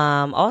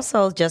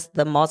 Also just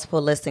the multiple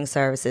listing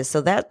services.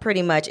 So that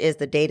pretty much is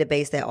the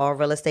database that all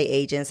real estate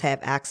agents have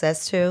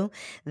access to,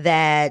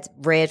 that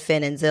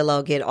Redfin and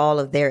Zillow get all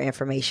of their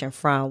information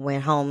from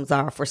when homes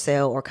are for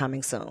sale or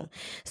coming soon.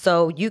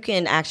 So you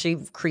can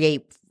actually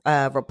create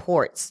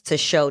reports to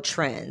show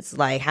trends,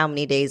 like how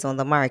many days on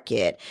the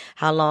market,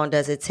 how long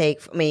does it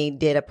take,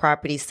 did a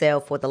property sell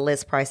for the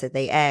list price that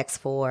they asked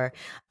for,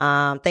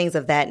 things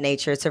of that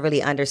nature, to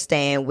really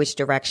understand which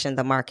direction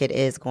the market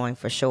is going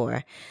for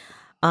sure.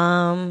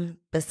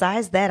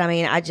 Besides that,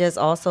 I just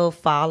also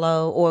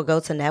follow or go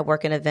to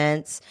networking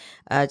events,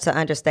 to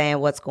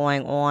understand what's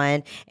going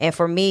on. And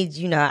for me,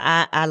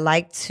 I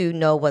like to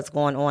know what's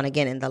going on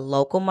again in the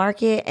local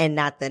market and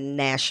not the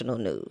national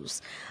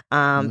news.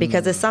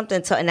 Because it's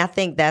something and I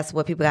think that's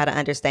what people got to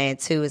understand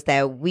too, is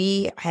that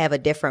we have a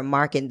different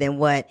market than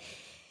what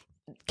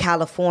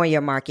California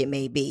market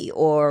may be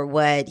or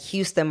what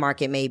Houston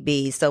market may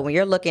be. So when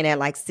you're looking at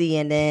like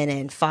CNN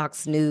and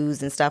Fox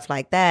News and stuff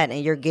like that,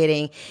 and you're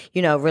getting,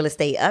 real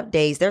estate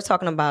updates, they're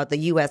talking about the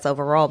U.S.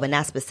 overall, but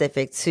not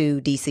specific to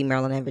D.C.,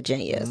 Maryland, and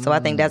Virginia. So I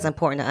think that's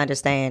important to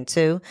understand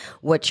too,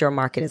 what your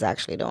market is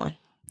actually doing.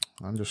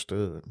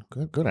 Understood.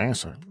 Good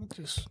answer.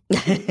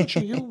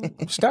 You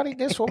studied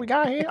this what we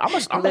got here? I'm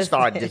gonna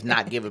start just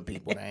not giving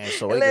people the answer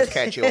so it just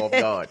catch you off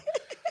guard.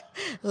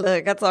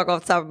 Look, I talk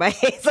off the top of my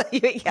head, so you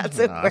ain't got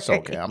to. Nah, it's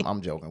okay.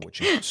 I'm joking with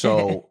you.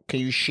 So, can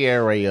you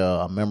share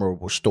a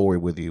memorable story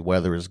with you,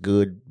 whether it's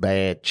good,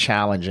 bad,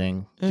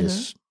 challenging,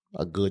 just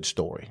a good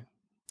story?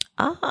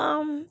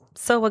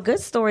 So a good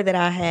story that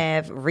I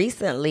have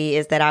recently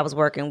is that I was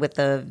working with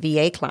a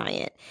VA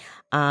client.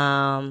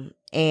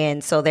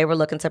 And so they were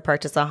looking to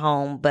purchase a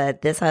home,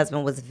 but this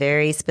husband was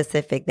very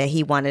specific that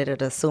he wanted an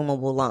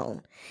assumable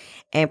loan.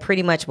 And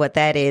pretty much what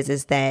that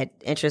is that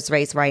interest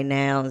rates right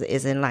now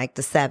is in like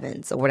the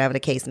 7s or whatever the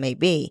case may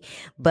be.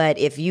 But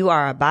if you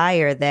are a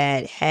buyer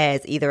that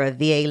has either a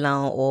VA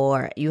loan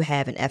or you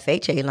have an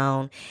FHA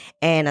loan,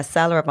 and a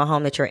seller of a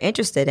home that you're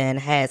interested in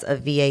has a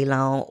VA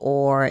loan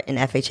or an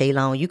FHA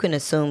loan, you can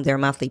assume their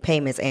monthly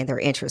payments and their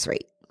interest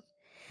rate.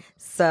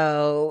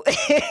 So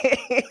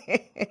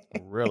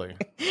really?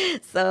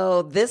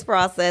 So this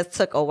process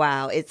took a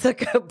while. It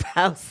took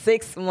about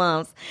 6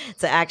 months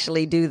to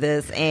actually do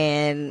this.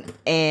 And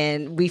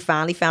we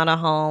finally found a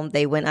home.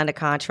 They went under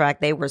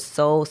contract. They were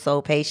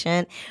so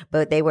patient,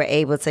 but they were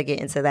able to get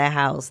into that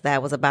house.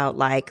 That was about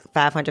like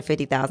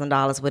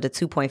 $550,000 with a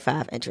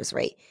 2.5 interest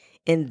rate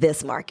in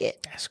this market.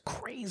 That's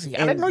crazy.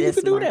 I didn't know you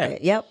could do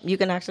that. Yep, you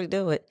can actually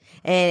do it.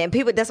 And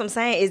people, that's what I'm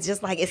saying. It's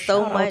just like, it's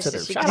so much.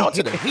 Shout out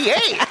to the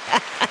VA.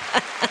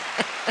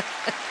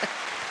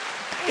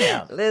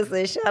 Yeah.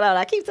 Listen, shout out.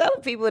 I keep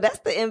telling people that's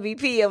the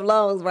MVP of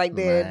loans right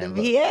there. Man,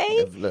 the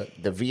VA.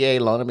 The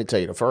VA loan, let me tell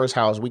you, the first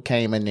house we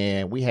came in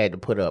there, we had to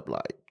put up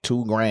like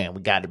 $2,000. We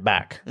got it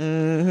back.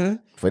 Mm-hmm.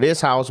 For this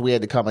house, we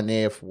had to come in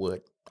there for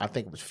what? I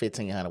think it was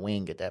 $1,500. We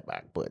didn't get that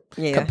back. But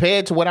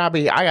compared to what I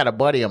got a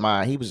buddy of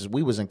mine.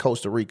 We was in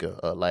Costa Rica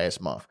last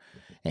month,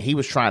 and he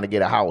was trying to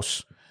get a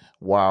house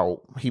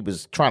while he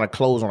was trying to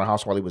close on a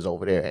house while he was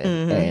over there.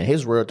 And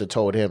his realtor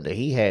told him that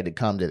he had to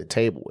come to the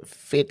table with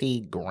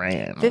 50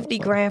 grand. 50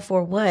 grand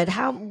for what?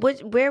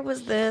 Where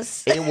was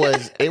this?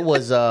 It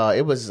was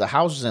the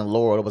houses in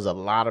Laurel. There was a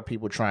lot of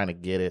people trying to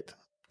get it.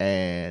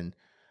 And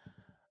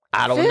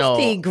I don't know.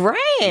 50 grand.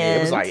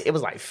 Yeah, it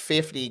was like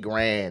 50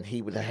 grand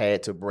he would have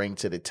had to bring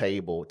to the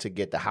table to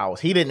get the house.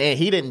 He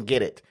didn't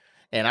get it.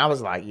 And I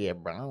was like, yeah,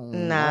 bro, I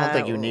don't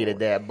think you needed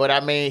that. But I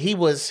mean, he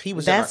was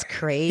That's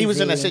crazy. He was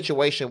in a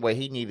situation where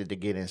he needed to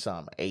get in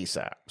something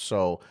ASAP.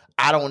 So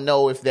I don't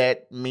know if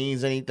that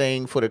means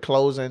anything for the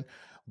closing,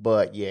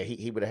 but yeah,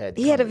 he would have had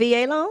He had a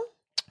VA loan?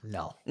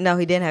 No,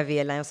 he didn't have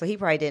VA loan, so he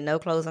probably didn't know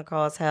closing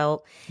costs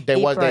help. They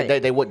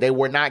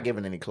were not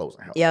giving any closing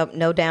help. Yep,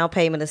 no down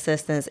payment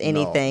assistance,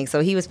 anything. No.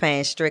 So he was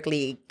paying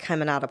strictly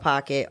coming out of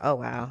pocket. Oh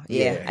wow,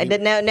 yeah.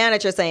 Now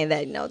that you're saying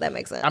that, no, that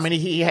makes sense. I mean,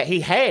 he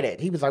had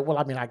it. He was like, well,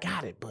 I mean, I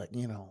got it, but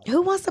you know,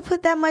 who wants to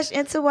put that much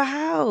into a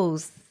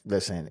house?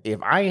 Listen,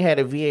 if I ain't had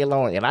a VA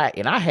loan and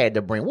I had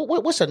to bring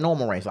what's a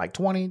normal range, like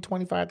 20,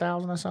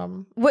 25,000 or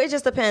something? Well, it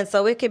just depends.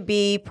 So it could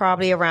be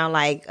probably around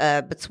like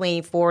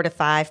between 4 to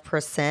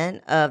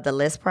 5% of the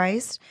list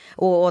price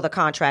or the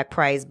contract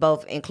price,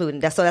 both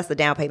including that. So that's the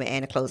down payment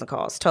and the closing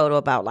costs. Total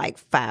about like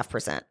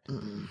 5%.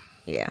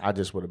 Yeah, I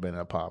just would have been in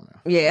an apartment.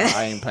 Yeah,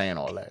 I ain't paying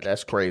all that.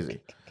 That's crazy.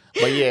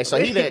 But yeah, so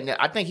he didn't.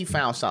 I think he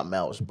found something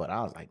else. But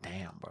I was like,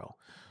 damn, bro.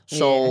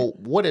 So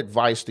what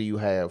advice do you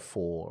have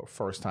for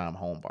first-time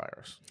home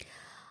buyers?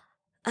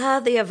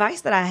 The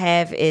advice that I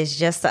have is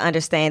just to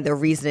understand the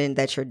reason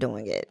that you're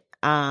doing it.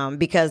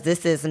 Because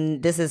this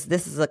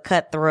is a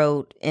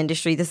cutthroat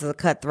industry. This is a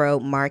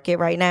cutthroat market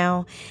right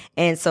now.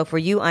 And so for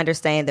you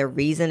understand the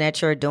reason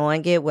that you're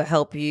doing it will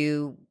help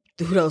you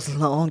through those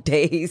long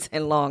days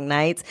and long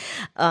nights,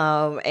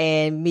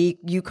 and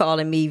you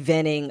calling me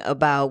venting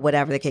about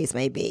whatever the case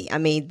may be. I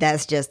mean,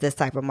 that's just this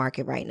type of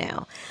market right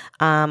now.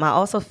 I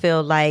also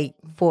feel like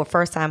for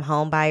first-time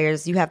home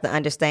buyers, you have to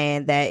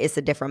understand that it's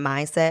a different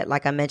mindset.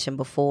 Like I mentioned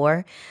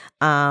before,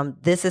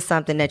 this is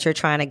something that you're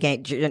trying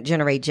to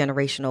generate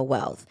generational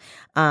wealth,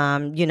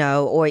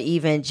 or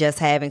even just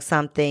having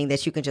something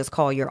that you can just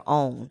call your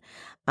own.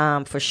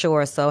 For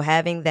sure. So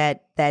having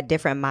that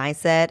different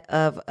mindset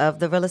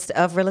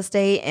of real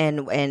estate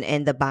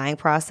and the buying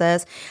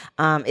process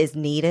is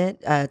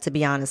needed, to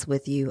be honest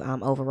with you,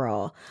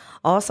 overall.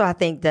 Also, I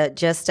think that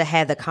just to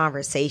have the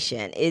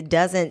conversation,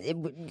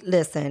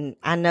 listen,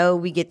 I know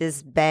we get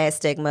this bad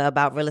stigma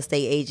about real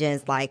estate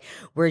agents, like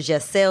we're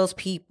just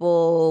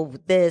salespeople,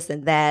 this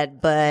and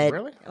that, but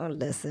really?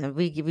 Listen,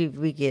 we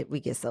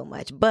get so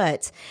much,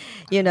 but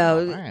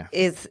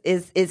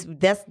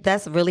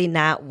that's really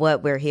not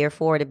what we're here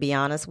for, to be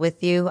honest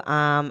with you.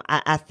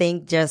 I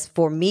think just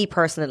for me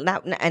personally,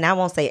 and I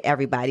won't say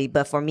everybody,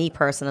 but for me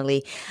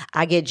personally,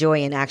 I get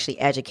joy in actually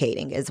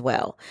educating as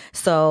well.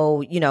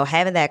 So,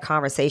 having that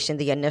conversation,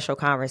 the initial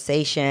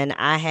conversation,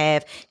 I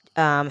have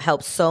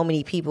helped so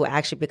many people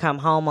actually become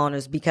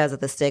homeowners because of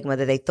the stigma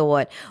that they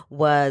thought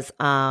was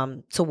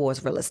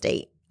towards real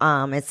estate.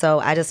 And so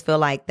I just feel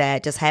like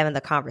that just having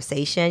the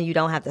conversation, you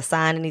don't have to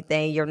sign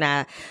anything. You're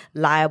not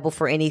liable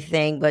for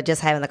anything, but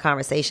just having the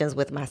conversations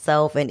with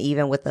myself and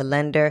even with the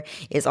lender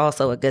is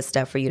also a good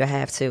step for you to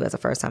have too as a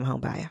first time home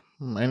buyer.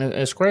 And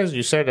it's crazy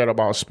you said that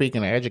about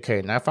speaking and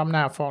educating. Now, if I'm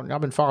not following,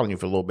 I've been following you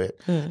for a little bit,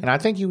 and I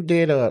think you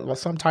did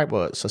some type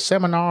of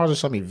seminars or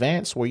some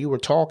events where you were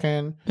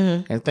talking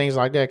and things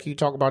like that. Can you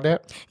talk about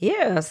that?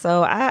 Yeah,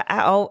 so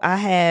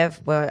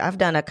I've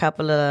done a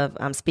couple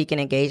of speaking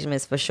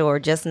engagements for sure,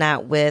 just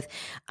not with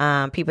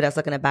people that's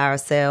looking to buy or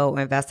sell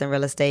or invest in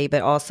real estate,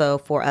 but also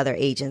for other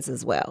agents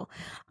as well.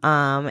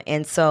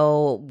 And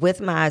so with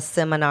my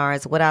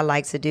seminars, what I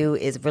like to do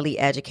is really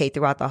educate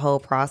throughout the whole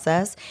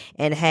process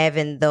and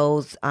having those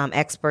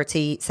experts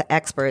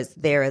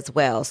there as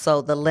well.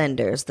 So the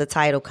lenders, the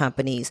title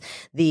companies,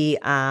 the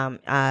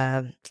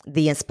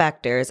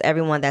inspectors,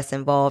 everyone that's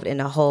involved in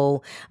the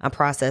whole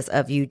process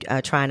of you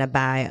trying to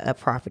buy a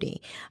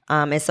property.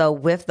 And so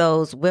with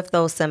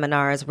those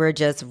seminars, we're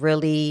just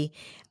really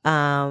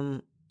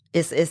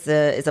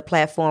It's a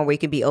platform where you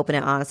can be open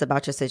and honest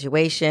about your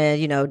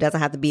situation. It doesn't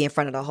have to be in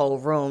front of the whole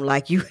room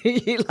like you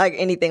like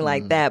anything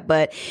like that.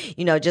 But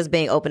just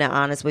being open and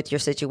honest with your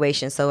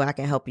situation, so I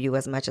can help you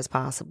as much as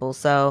possible.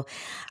 So,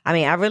 I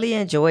mean, I really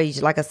enjoy,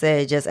 like I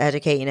said, just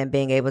educating and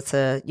being able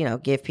to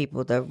give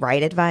people the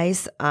right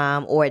advice,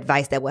 or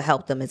advice that will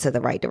help them into the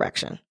right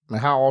direction.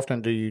 How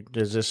often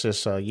is this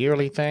just a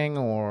yearly thing,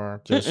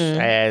 or just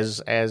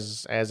as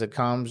it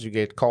comes, you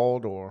get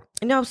called, or?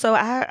 No, so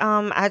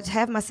I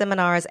have my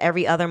seminars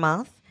every other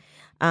month.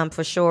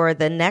 For sure.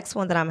 The next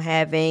one that I'm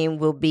having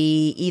will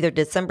be either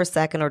December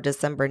 2nd or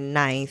December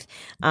 9th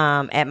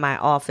at my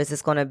office.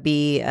 It's going to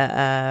be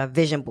a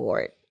vision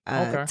board.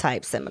 Okay.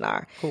 type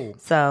seminar. Cool.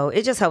 So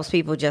it just helps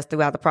people just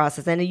throughout the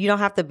process. And you don't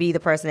have to be the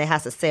person that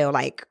has to sell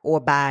like or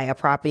buy a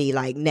property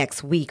like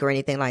next week or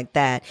anything like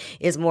that.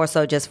 It's more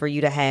so just for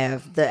you to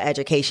have the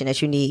education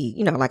that you need,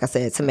 like I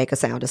said, to make a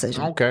sound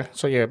decision. Okay.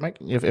 So yeah,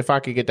 if I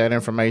could get that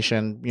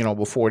information,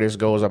 before this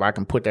goes up, I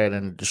can put that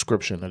in the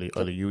description of the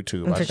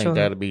YouTube. I think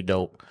that'd be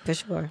dope. For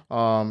sure.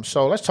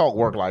 So let's talk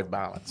work-life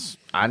balance.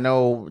 I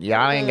know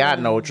y'all ain't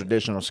got no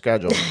traditional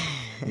schedule.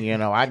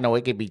 I know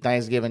it could be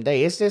Thanksgiving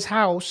Day. It's this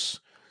house.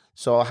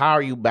 So how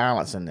are you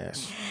balancing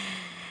this?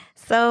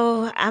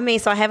 So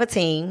I have a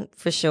team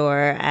for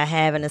sure. I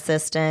have an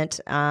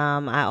assistant.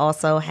 I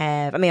also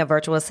have, a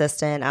virtual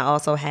assistant. I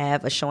also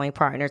have a showing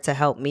partner to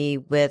help me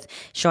with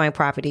showing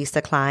properties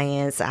to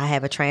clients. I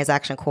have a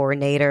transaction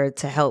coordinator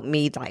to help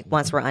me, like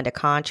once we're under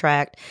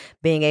contract,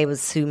 being able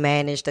to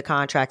manage the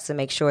contracts to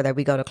make sure that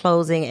we go to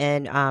closing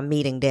and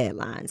meeting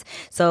deadlines.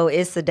 So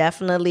it's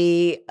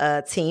definitely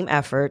a team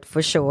effort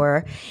for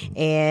sure.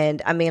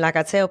 And like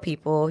I tell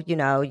people,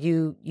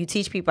 you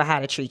teach people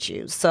how to treat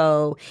you.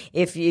 So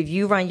if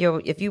you run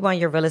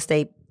your real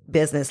estate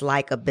business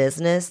like a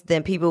business,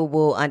 then people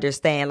will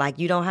understand. Like,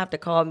 you don't have to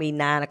call me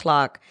 9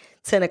 o'clock,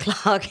 10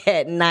 o'clock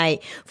at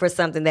night for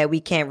something that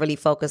we can't really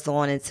focus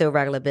on until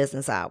regular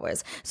business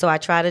hours. So I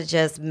try to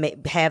just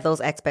have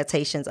those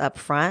expectations up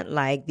front.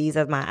 Like, these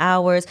are my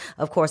hours.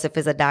 Of course, if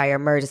it's a dire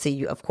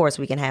emergency, of course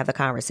we can have the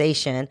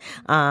conversation.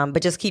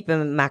 But just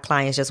keeping my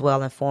clients just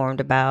well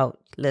informed about,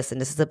 listen,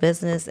 this is a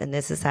business and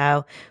this is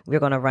how we're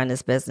going to run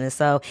this business.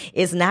 So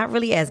it's not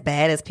really as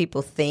bad as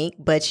people think,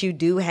 but you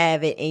do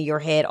have it in your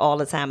head all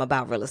the time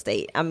about real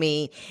estate.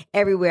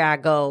 Everywhere I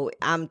go,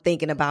 I'm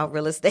thinking about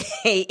real estate,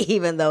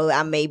 even though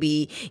I may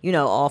be,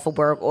 off of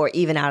work or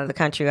even out of the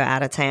country or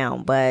out of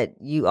town, but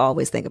you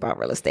always think about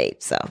real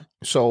estate.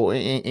 So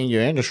in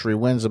your industry,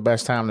 when's the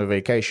best time to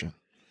vacation?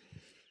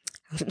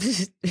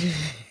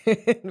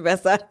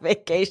 Rest out of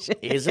vacation.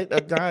 Is it a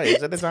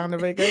time to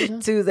vacation?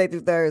 Tuesday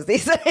through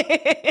Thursday.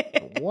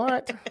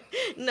 What?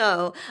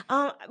 No.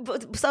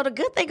 So the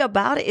good thing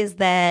about it is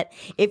that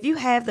if you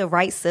have the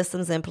right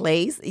systems in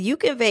place, you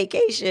can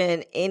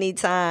vacation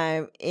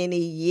anytime, any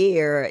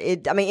year.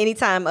 Any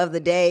time of the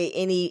day,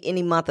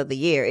 any month of the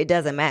year. It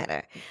doesn't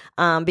matter.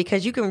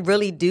 Because you can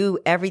really do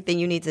everything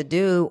you need to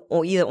do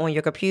either on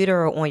your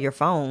computer or on your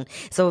phone.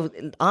 So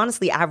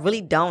honestly, I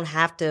really don't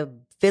have to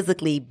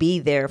physically be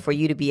there for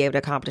you to be able to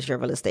accomplish your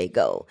real estate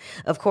goal.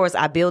 Of course,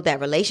 I build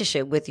that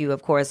relationship with you,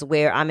 of course,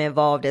 where I'm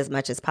involved as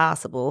much as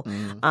possible.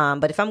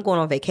 But if I'm going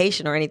on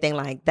vacation or anything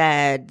like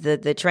that,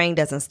 the train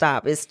doesn't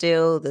stop. It's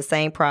still the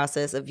same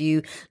process of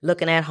you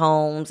looking at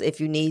homes. If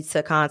you need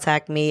to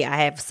contact me, I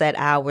have set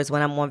hours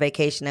when I'm on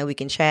vacation that we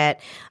can chat.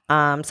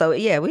 So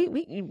yeah,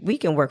 we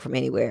can work from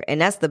anywhere.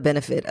 And that's the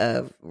benefit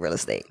of real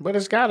estate. But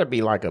it's got to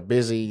be like a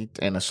busy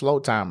and a slow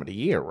time of the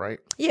year, right?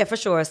 Yeah, for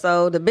sure.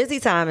 So the busy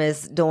time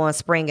is during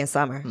spring and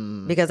summer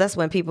because that's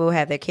when people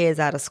have their kids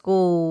out of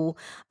school.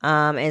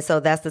 And so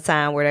that's the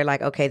time where they're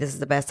like, okay, this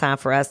is the best time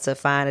for us to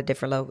find a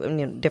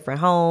different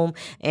home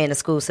and a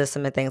school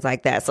system and things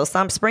like that. So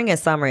spring and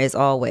summer is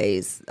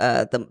always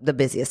the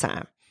busiest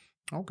time.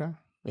 Okay.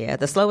 Yeah,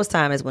 the slowest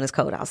time is when it's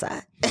cold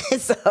outside.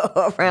 So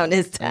around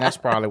this time. And that's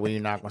probably when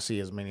you're not going to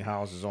see as many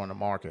houses on the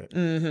market.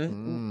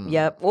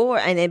 Yep.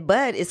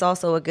 But it's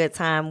also a good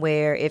time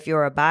where if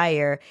you're a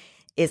buyer,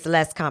 it's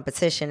less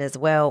competition as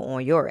well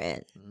on your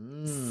end.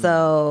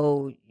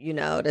 So,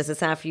 there's a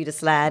time for you to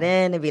slide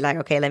in and be like,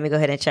 okay, let me go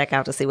ahead and check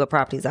out to see what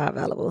properties are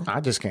available. I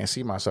just can't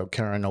see myself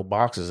carrying no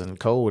boxes and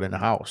code in the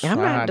house. I'm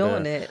not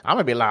doing it. I'm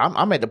going to be like,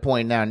 I'm at the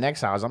point now,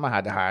 next house, I'm going to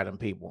have to hire them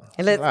people.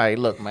 Like,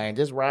 look, man,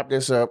 just wrap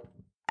this up.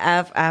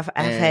 I've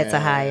had to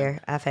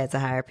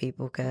hire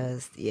people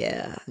because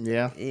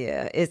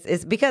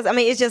it's because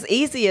it's just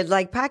easier,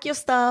 like pack your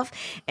stuff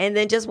and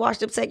then just watch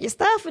them take your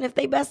stuff, and if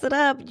they mess it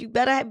up, you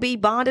better be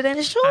bonded and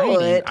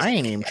insured. I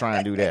ain't even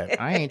trying to do that.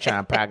 I ain't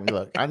trying to pack.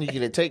 Look, I need you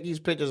to take these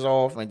pictures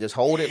off and just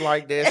hold it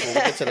like this. When we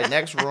get to the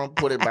next room,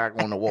 put it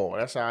back on the wall.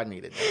 That's how I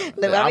need it.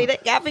 Look, they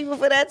got people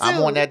for that too.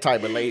 I'm on that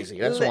type of lazy.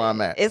 That's where I'm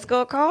at. It's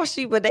gonna cost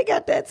you, but they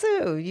got that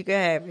too. You can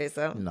have it.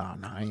 So no,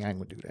 I ain't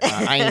gonna do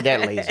that. I ain't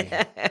that lazy.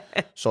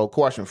 So,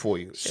 question for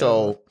you. Sure.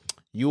 So,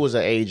 you as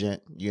an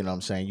agent, you know what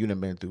I'm saying, you done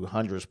been through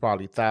hundreds,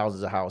 probably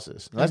thousands of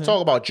houses. Let's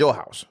talk about your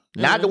house.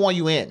 Not the one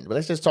you in, but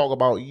let's just talk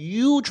about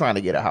you trying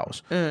to get a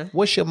house.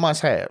 What's your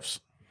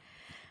must-haves?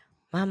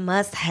 My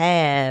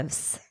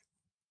must-haves.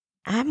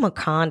 I'm a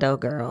condo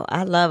girl.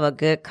 I love a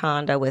good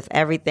condo with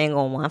everything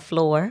on one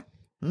floor.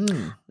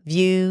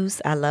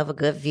 Views. I love a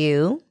good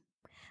view.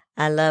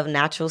 I love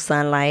natural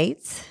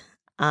sunlight.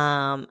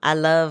 I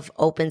love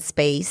open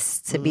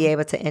space to be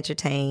able to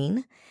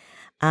entertain.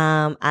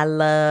 I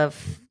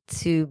love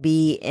to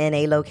be in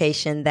a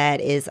location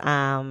that is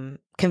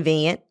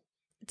convenient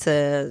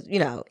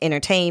to,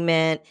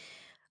 entertainment,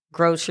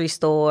 grocery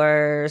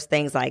stores,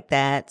 things like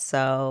that.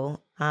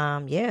 So,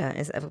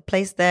 it's a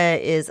place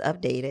that is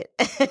updated.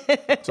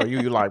 So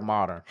you like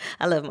modern?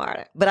 I love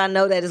modern, but I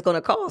know that it's going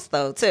to cost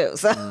though too.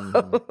 So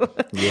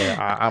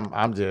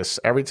I'm just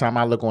every time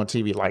I look on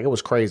TV, like it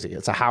was crazy.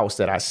 It's a house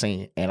that I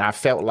seen, and I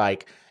felt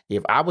like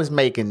if I was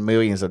making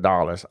millions of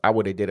dollars, I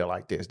would have did it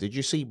like this. Did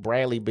you see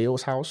Bradley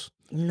Bill's house?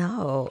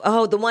 No.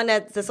 Oh, the one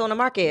that's on the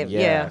market.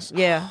 Yes.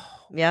 Yeah.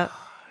 Yep.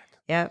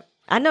 Yep.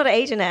 I know the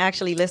agent that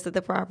actually listed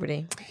the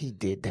property. He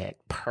did that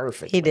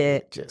perfectly. He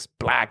did. Just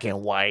black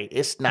and white.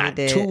 It's not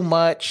too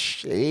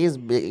much. It is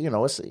big,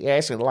 it's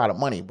asking a lot of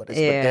money, but it's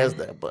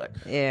Bethesda. But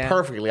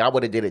perfectly, I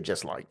would have did it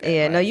just like that.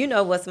 Yeah, right? no, you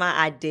know what's my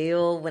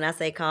ideal when I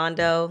say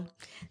condo?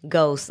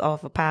 Ghost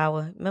off of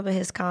Power. Remember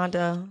his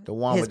condo? The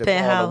one his with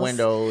penthouse? all the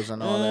windows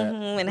and all that.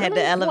 And had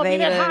the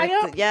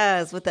elevator.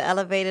 Yes, with the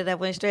elevator that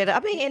went straight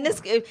up. I mean, in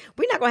this,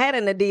 we're not going to have it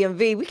in the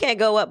DMV. We can't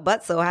go up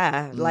but so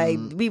high. Like,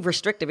 we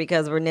restricted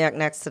because we're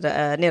next to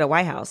the near the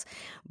White House.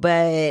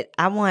 But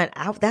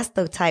that's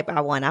the type I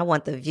want. I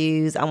want the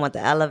views. I want the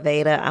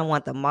elevator. I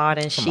want the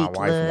modern chic my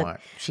wife look. want.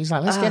 She's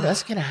like,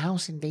 let's get a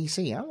house in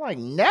D.C. I'm like,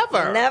 never.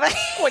 I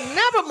would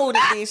never move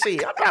to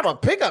D.C. I'm driving a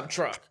pickup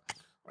truck.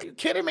 Are you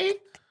kidding me?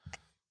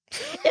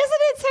 Isn't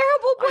it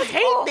terrible? I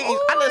hate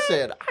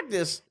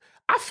these.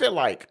 I feel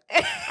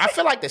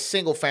like the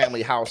single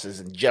family house is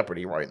in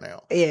jeopardy right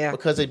now. Yeah.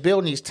 Because they're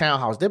building these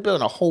townhouses. They're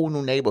building a whole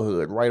new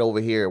neighborhood right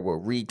over here where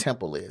Reed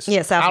Temple is.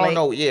 Yeah, South I don't Lake.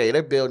 know. Yeah,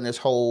 they're building this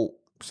whole.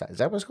 Is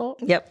that what it's called?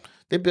 Yep.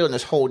 They're building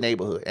this whole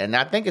neighborhood, and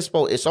I think it's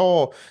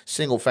all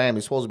single family.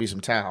 It's supposed to be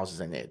some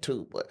townhouses in there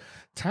too, but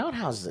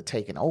townhouses are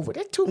taking over.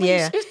 There's too many.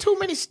 It's too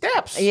many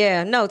steps.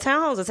 Yeah, no,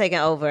 townhomes are taking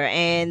over,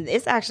 and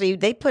it's actually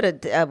they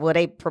put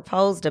they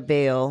proposed a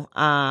bill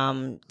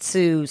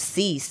to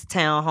cease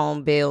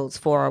townhome builds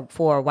for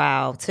a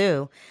while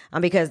too,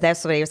 because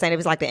that's what they were saying. It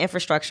was like the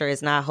infrastructure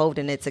is not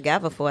holding it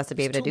together for us to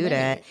be able to do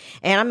that.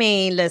 And I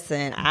mean,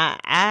 listen,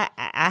 I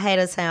had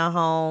a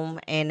townhome,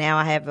 and now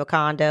I have a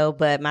condo,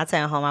 but my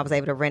townhome I was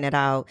able to rent it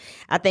out.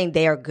 I think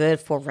they are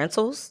good for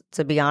rentals,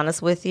 to be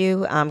honest with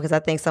you, because I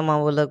think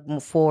someone would look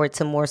forward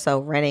to more so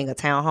renting a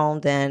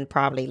townhome than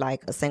probably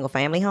like a single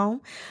family home.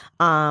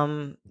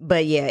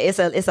 But yeah, it's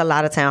a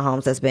lot of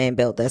townhomes that's being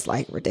built that's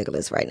like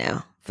ridiculous right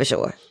now, for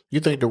sure.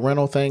 You think the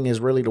rental thing is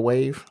really the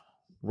wave?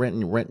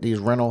 Rent these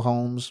rental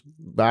homes,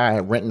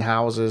 renting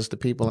houses to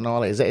people and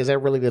all that. Is that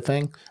really the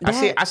thing?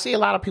 I see a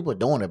lot of people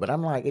doing it, but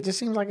I'm like, it just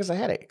seems like it's a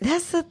headache.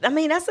 That's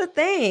the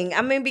thing.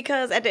 I mean,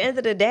 because at the end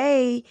of the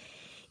day,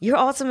 your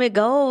ultimate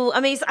goal, I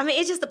mean,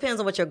 it just depends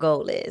on what your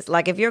goal is.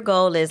 Like, if your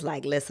goal is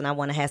like, listen, I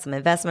want to have some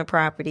investment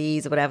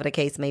properties or whatever the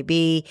case may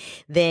be,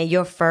 then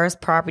your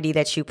first property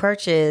that you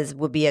purchase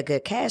would be a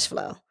good cash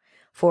flow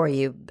for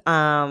you.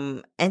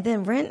 And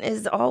then rent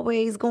is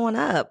always going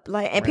up.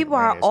 And people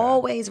are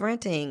always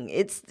renting.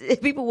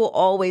 People will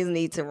always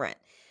need to rent,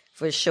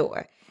 for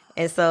sure.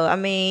 And so, I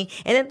mean,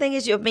 and the thing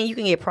is, you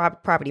can get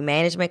property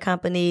management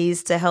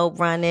companies to help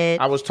run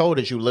it. I was told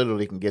that you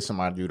literally can get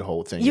somebody to do the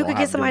whole thing. You can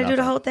get somebody to do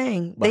the whole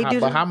thing.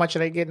 But how much are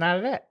they getting out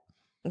of that?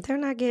 They're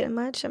not getting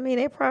much. I mean,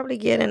 they're probably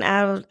getting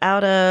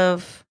out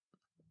of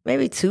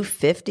maybe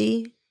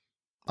 $250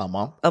 a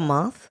month. A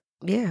month,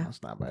 yeah,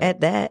 that's not bad.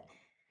 At that.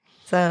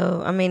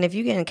 So, I mean, if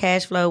you're getting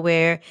cash flow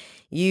where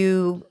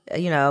your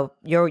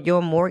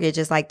mortgage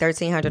is like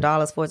 $1,300,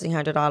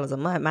 $1,400 a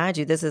month, mind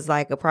you, this is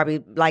like the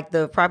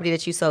property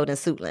that you sold in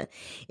Suitland.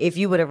 If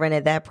you would have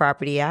rented that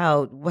property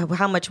out,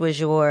 how much was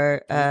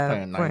your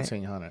paying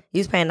 $1,900? You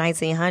was paying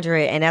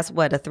 $1,900, and that's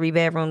what, a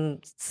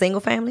 3-bedroom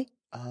single family?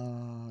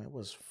 It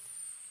was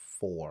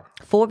 4.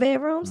 4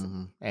 bedrooms?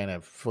 Mm-hmm.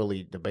 And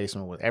the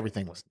basement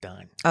everything was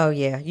done. Oh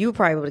yeah, you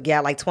probably would have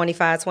got like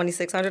 $2,500,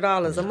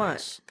 $2,600 a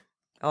month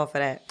off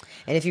of that.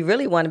 And if you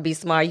really want to be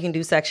smart, you can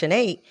do Section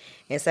 8.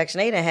 And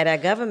Section 8 had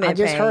that government. I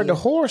just heard the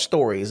horror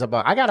stories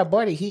about. I got a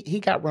buddy. He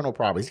got rental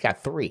properties. He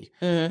got 3.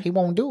 Mm-hmm. He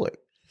won't do it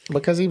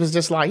because he was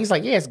just like, he's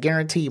like, yeah, it's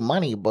guaranteed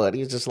money, but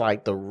he's just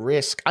like the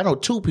risk. I know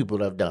 2 people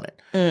that have done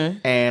it,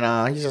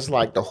 and he's just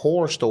like the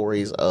horror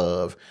stories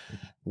of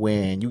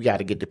when you got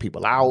to get the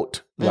people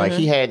out. Like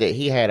he had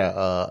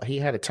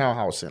a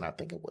townhouse in, I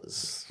think it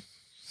was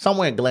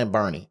somewhere in Glen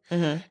Burnie,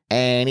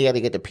 and he had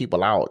to get the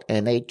people out,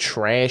 and they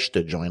trashed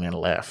the joint and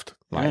left.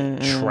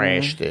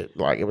 Trashed it.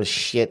 Like, it was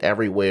shit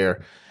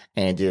everywhere,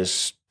 and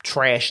just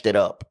trashed it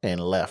up and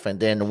left. And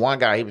then the one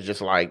guy, he was just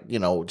like,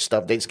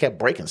 stuff, they just kept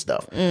breaking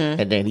stuff.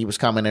 And then he was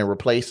coming and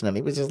replacing them.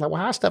 He was just like,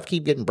 well, how stuff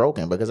keep getting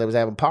broken? Because I was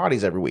having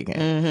parties every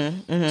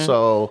weekend.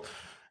 So,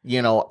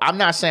 I'm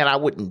not saying I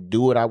wouldn't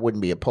do it. I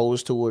wouldn't be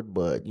opposed to it,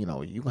 but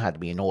you have to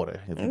be in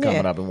order if you're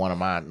coming up in one of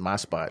my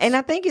spots. And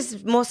I think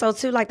it's more so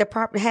too, like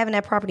having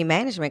that property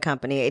management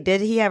company.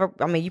 Did he have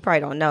you probably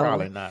don't know.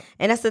 Probably not.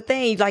 And that's the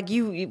thing. Like,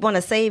 you want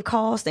to save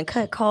costs and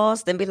cut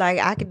costs and be like,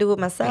 I could do it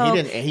myself. And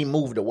he didn't. And he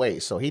moved away,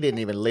 so he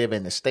didn't even live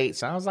in the States.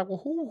 So I was like, well,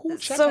 who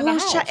checking the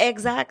house?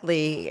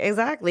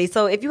 Exactly.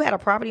 So if you had a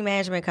property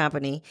management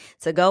company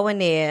to go in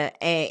there,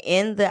 and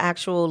in the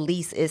actual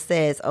lease it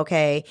says,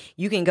 okay,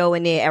 you can go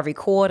in there every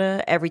quarter,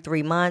 every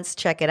 3 months,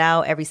 check it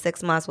out, every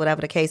 6 months,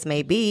 whatever the case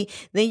may be,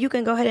 then you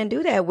can go ahead and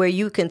do that, where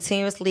you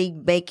continuously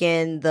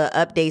making the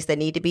updates that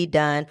need to be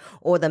done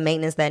or the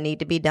maintenance that need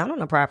to be done on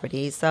the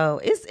property. So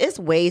it's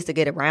ways to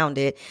get around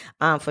it,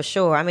 for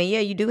sure. I mean,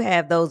 yeah, you do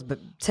have those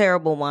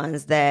terrible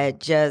ones that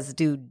just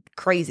do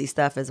crazy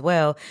stuff as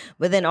well.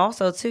 But then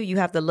also too, you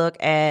have to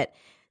look at,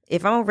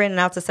 if I'm renting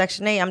out to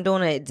Section 8, I'm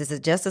doing it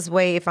just this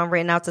way. If I'm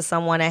renting out to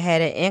someone that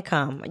had an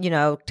income,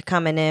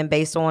 coming in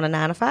based on a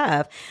 9 to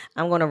 5,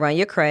 I'm going to run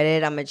your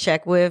credit. I'm going to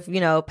check with,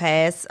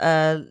 past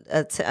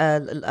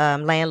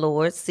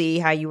landlords, see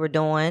how you were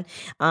doing.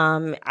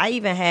 I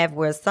even have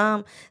where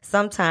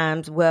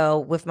sometimes,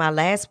 with my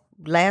last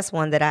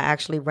one that I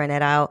actually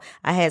rented out,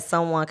 I had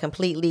someone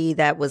completely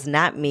that was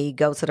not me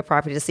go to the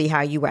property to see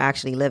how you were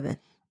actually living.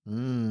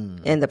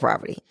 In the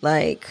property,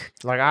 like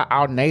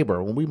our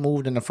neighbor, when we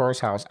moved in the first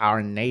house,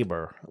 our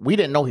neighbor, we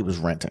didn't know he was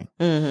renting,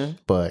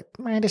 but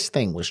man, this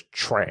thing was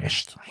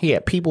trashed. He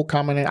had people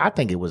coming in. I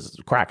think it was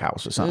a crack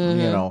house or something,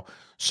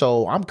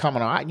 So I'm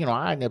coming on. I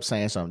ended up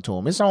saying something to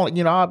him. It's only,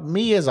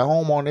 me as a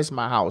homeowner, this is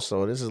my house,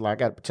 so this is like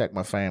I got to protect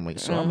my family.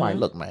 So I'm like,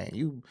 look, man,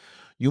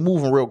 you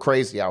moving real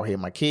crazy out here.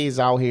 My kids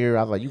out here.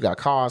 I was like, you got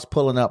cars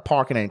pulling up,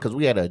 parking in, because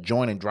we had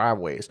adjoining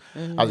driveways. I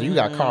was like, you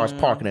got cars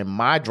parking in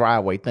my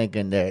driveway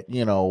thinking that,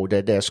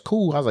 that's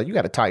cool. I was like, you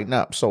got to tighten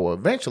up. So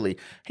eventually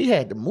he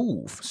had to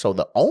move. So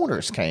the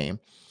owners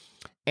came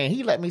and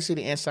he let me see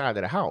the inside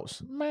of the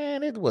house.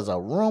 Man, it was a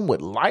room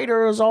with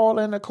lighters all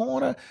in the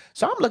corner.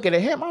 So I'm looking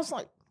at him. I was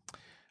like,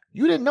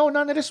 you didn't know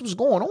none of this was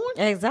going on?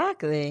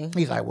 Exactly.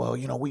 He's like, well,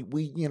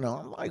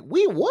 I'm like,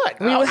 we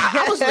what?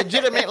 I was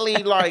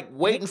legitimately like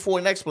waiting for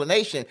an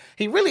explanation.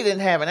 He really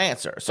didn't have an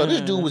answer. So this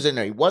dude was in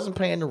there. He wasn't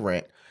paying the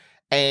rent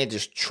and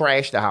just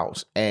trashed the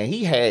house. And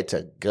he had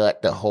to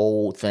gut the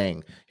whole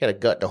thing. He had to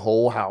gut the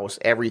whole house,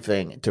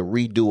 everything, to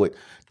redo it,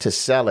 to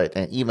sell it.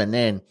 And even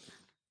then,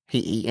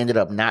 he ended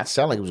up not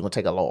selling. He was going to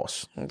take a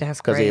loss. That's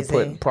crazy. Because he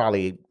had put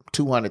probably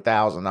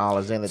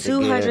 $200,000 in it.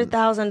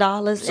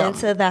 $200,000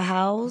 into the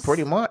house?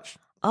 Pretty much.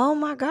 Oh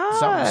my God.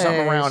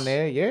 Something around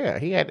there. Yeah.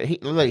 He had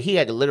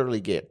to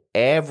literally get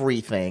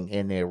everything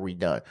in there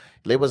redone.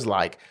 It was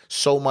like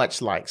so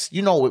much like, if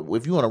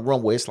you're in a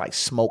room where it's like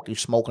smoke, you're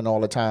smoking all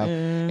the time,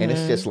 and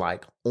it's just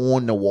like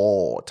on the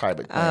wall type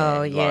of thing.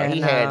 Oh, yeah. Like, he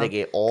had to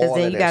get all of that.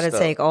 Because then you got to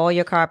take all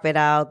your carpet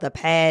out, the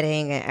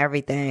padding and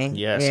everything.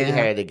 Yes, he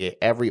had to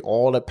get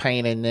all the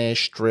paint in there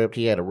stripped.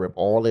 He had to rip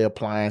all the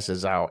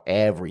appliances out,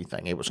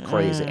 everything. It was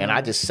crazy. And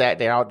I just sat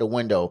there out the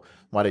window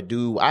while the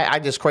dude, I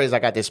just crazy. I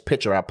got this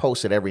picture I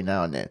posted every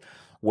now and then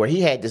where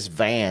he had this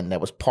van that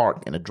was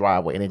parked in the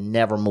driveway and it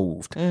never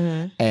moved.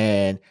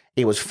 And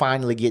it was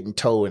finally getting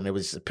towed, and it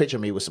was a picture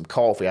of me with some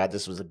coffee. I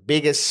just was the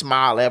biggest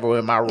smile ever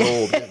in my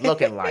robe, just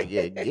looking like,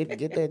 yeah,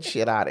 get that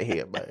shit out of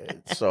here,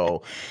 man.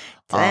 So,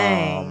 so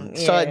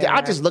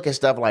I just look at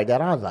stuff like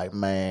that. I was like,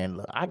 man,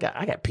 look, I got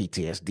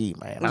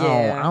PTSD, man.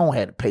 I don't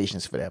have the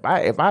patience for that.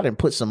 If I didn't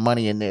put some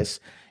money in this,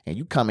 and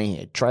you come in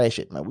here and trash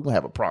it, man, we're gonna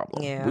have a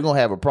problem. Yeah. We're gonna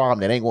have a problem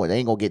that ain't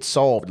gonna get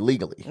solved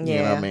legally. You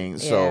know what I mean?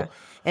 So,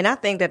 and I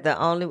think that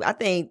I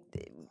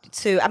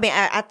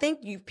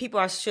think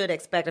people should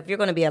expect, if you're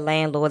going to be a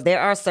landlord, there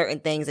are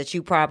certain things that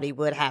you probably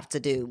would have to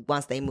do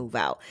once they move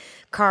out.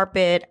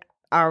 Carpet,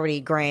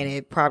 already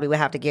granted, probably would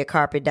have to get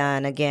carpet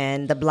done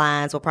again. The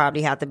blinds will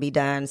probably have to be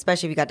done,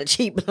 especially if you got the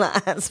cheap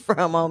blinds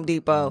from Home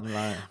Depot.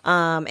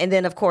 And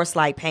then, of course,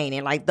 like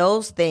painting. Like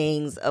those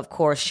things, of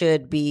course,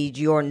 should be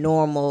your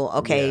normal,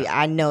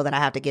 I know that I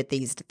have to get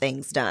these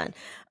things done.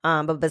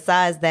 But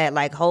besides that,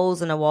 like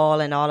holes in the wall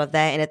and all of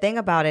that. And the thing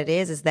about it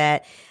is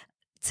that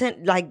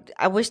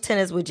I wish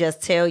tenants would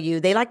just tell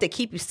you. They like to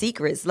keep you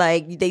secrets.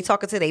 Like they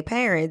talking to their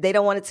parents. They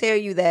don't want to tell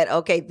you that,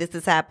 okay, this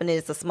is happening.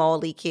 It's a small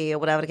leak here,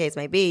 whatever the case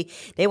may be.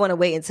 They want to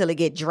wait until it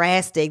get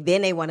drastic.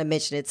 Then they want to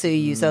mention it to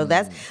you. So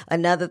that's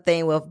another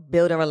thing with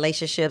building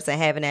relationships and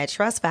having that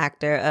trust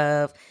factor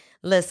of,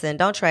 listen,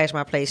 don't trash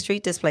my place.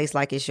 Treat this place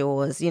like it's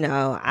yours.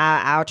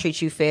 I'll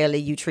treat you fairly.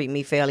 You treat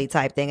me fairly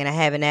type thing. And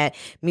having that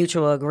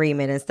mutual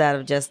agreement instead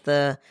of just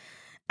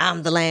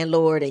I'm the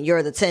landlord and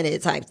you're the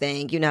tenant type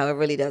thing. It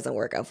really doesn't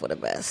work out for the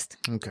best.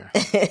 Okay.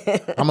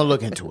 I'm going to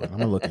look into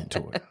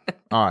it.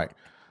 All right.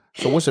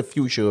 So what's the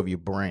future of your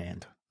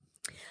brand?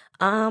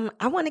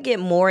 I want to get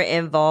more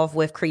involved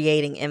with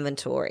creating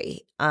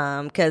inventory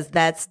because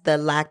that's the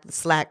lack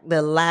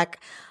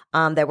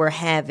that we're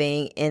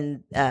having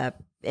in the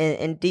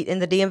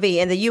DMV,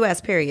 in the U.S.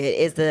 period,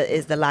 is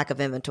the lack of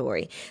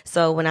inventory.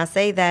 So when I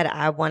say that,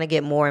 I want to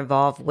get more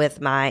involved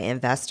with my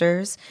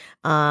investors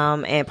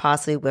and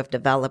possibly with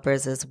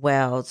developers as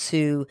well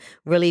to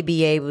really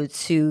be able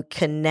to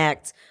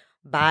connect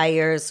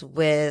buyers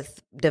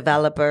with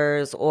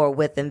developers or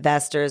with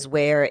investors,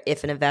 where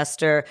if an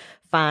investor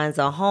finds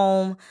a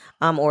home,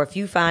 or if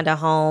you find a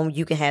home,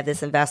 you can have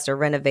this investor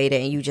renovate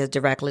it and you just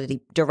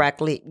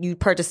directly you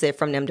purchase it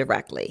from them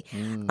directly.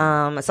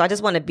 So I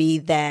just want to be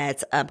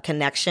that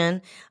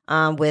connection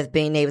with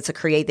being able to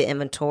create the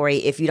inventory.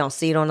 If you don't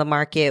see it on the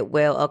market,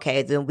 well,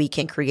 okay, then we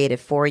can create it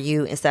for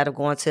you instead of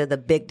going to the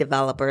big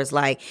developers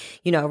like,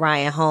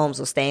 Ryan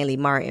Holmes or Stanley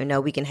Martin.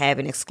 No, we can have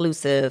an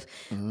exclusive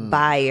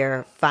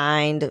buyer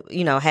find,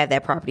 have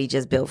that property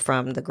just built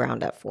from the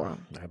ground up for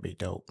them. That'd be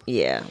dope.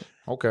 Yeah.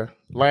 Okay.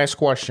 Last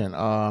question.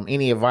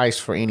 Any advice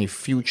for any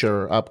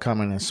future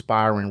upcoming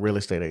aspiring real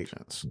estate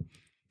agents?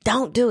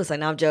 Don't do it. So,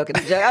 no, I'm joking.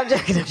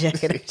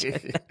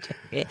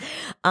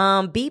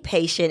 Be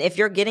patient. If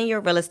you're getting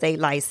your real estate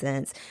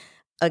license,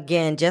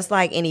 again, just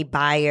like any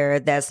buyer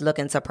that's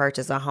looking to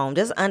purchase a home,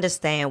 just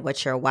understand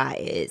what your why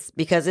is,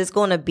 because it's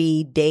going to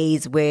be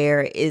days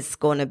where it's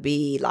going to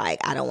be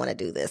like, I don't want to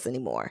do this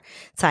anymore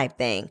type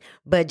thing.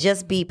 But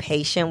just be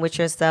patient with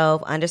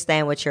yourself.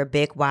 Understand what your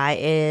big why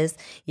is.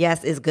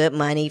 Yes, it's good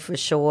money for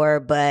sure,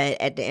 but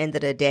at the end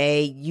of the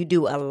day, you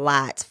do a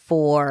lot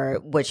for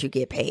what you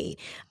get paid.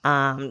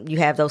 You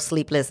have those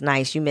sleepless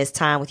nights. You miss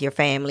time with your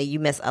family. You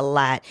miss a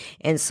lot.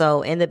 And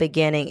so in the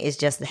beginning, it's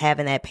just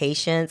having that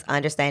patience,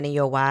 understanding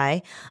your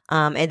why,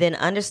 and then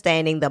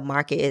understanding the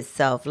market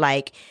itself.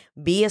 Like,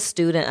 be a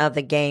student of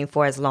the game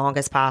for as long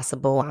as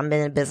possible. I've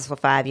been in business for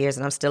 5 years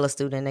and I'm still a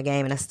student in the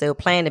game, and I still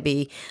plan to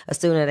be a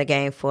student of the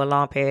game for a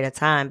long period of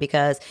time,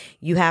 because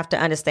you have to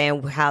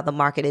understand how the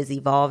market is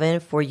evolving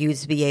for you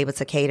to be able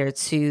to cater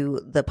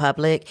to the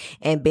public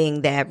and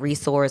being that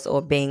resource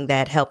or being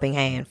that helping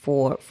hand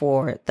for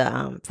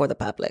the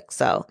public.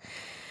 So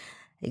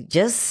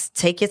just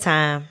take your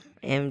time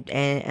and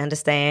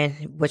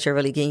understand what you're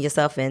really getting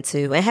yourself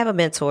into, and have a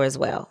mentor as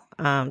well,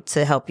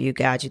 to help you,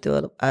 guide you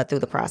through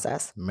the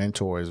process.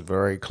 Mentor is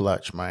very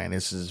clutch, man.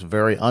 This is a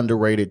very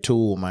underrated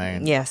tool,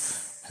 man.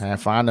 Yes.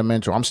 And find a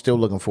mentor. I'm still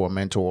looking for a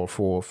mentor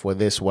for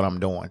this, what I'm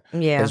doing.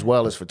 Yeah. As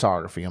well as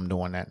photography. I'm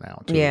doing that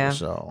now too. Yeah.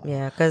 So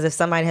yeah. Because if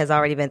somebody has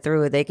already been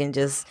through it, they can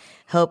just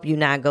help you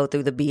not go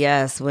through the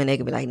BS, when they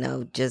can be like,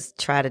 no, just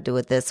try to do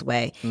it this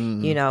way.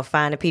 Mm-hmm.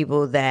 Find the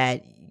people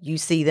that you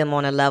see them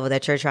on a level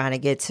that you're trying to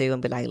get to,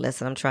 and be like,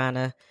 listen, I'm trying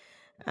to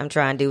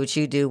do what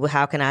you do.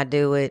 How can I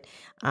do it?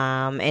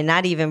 And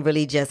not even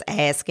really just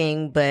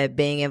asking, but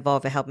being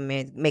involved in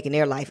helping making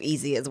their life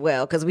easy as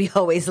well. Because we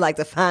always like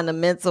to find a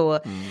mentor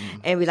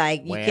and be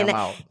like,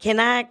 can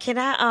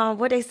I,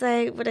 what they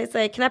say?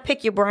 Can I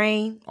pick your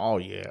brain? Oh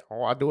yeah.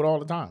 Oh, I do it all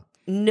the time.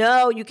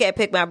 No, you can't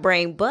pick my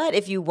brain. But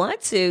if you want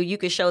to, you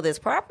could show this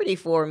property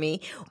for me,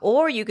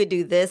 or you could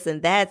do this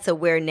and that. So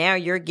where now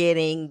you're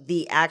getting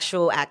the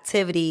actual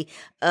activity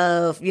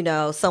of,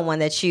 someone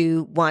that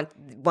you want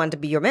to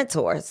be your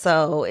mentor.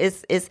 So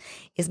it's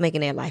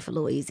making their life a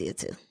little easier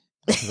too.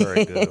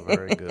 Very good.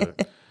 Very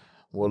good.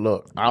 Well,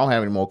 look, I don't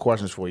have any more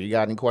questions for you. You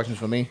got any questions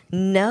for me?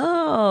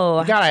 No.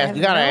 You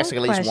gotta ask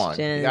at least one.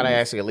 You gotta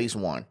ask at least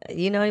one.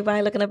 You know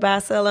anybody looking to buy,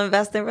 sell, or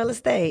invest in real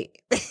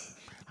estate?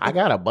 I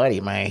got a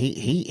buddy, man.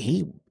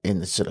 He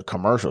into the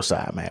commercial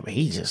side, man. But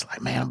he's just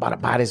like, man, I'm about to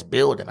buy this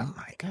building. I'm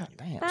like, God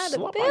damn,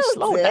 slow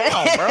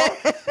down, bro.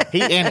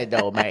 He in it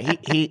though, man.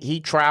 He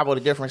traveled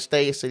to different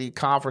states to these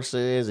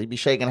conferences. He be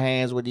shaking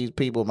hands with these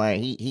people, man.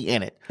 He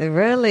in it.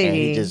 Really? And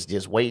he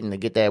just waiting to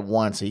get that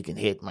one so he can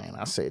hit, man.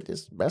 I said,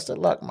 just best of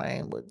luck,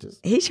 man. But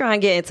just he's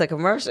trying to get into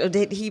commercial.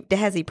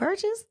 Has he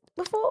purchased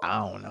before?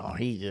 I don't know.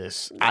 He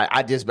just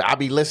I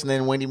be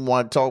listening when he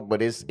want to talk,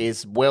 but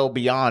it's well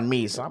beyond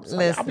me. So I'm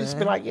like, I'll just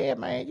be like, yeah,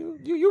 man,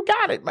 you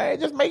got it, man.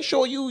 Just make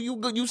sure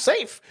you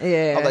safe.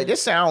 Yeah. I'm like,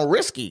 this sound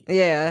risky.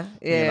 Yeah.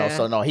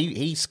 So no,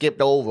 he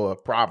skipped over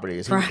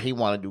properties. He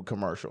want to do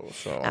commercials.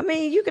 So I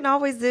mean, you can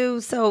always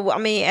do. So I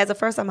mean, as a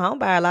first time home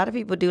buyer, a lot of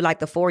people do like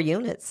the 4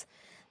 units.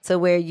 So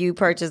where you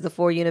purchase the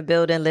 4-unit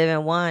building, live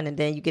in one, and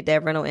then you get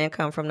that rental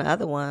income from the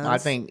other ones. I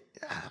think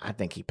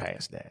he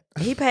passed that.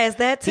 He passed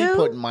that too? He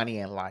putting money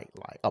in like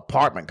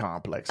apartment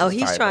complexes. Oh,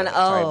 he's trying to.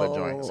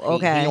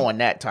 Okay. He on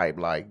that type.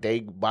 Like they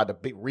about to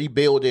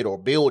rebuild it or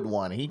build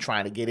one. He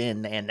trying to get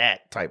in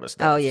that type of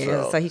stuff. Oh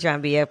yeah. So he trying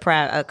to be a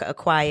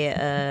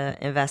quiet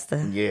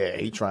investor. Yeah,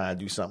 he trying to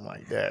do something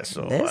like that.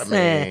 So Listen,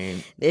 I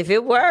mean, if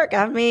it work,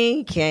 I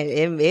mean,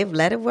 if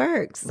let it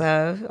work.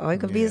 So all you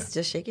can be is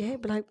just shake your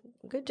head, be like,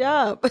 good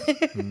job.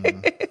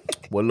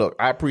 Well, look,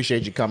 I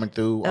appreciate you coming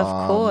through.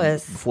 Of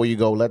course. Before you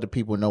go, let the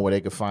people know where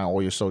they can find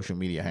all your social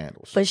media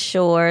handles. For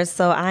sure.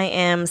 So I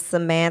am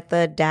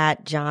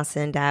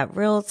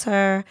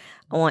Samantha.Johnson.Realtor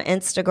on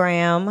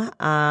Instagram,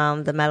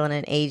 the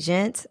Melanin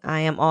Agent.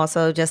 I am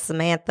also just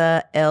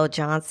Samantha L.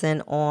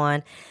 Johnson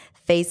on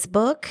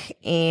Facebook.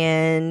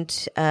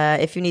 And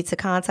if you need to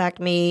contact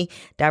me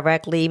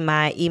directly,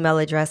 my email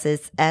address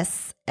is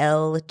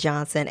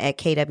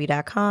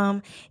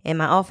sljohnson@kw.com. And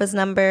my office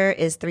number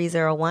is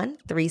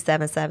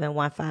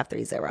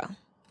 301-377-1530.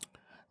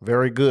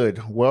 Very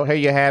good. Well, here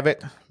you have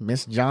it.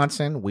 Miss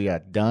Johnson, we are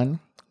done.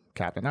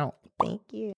 Capping out. Thank you.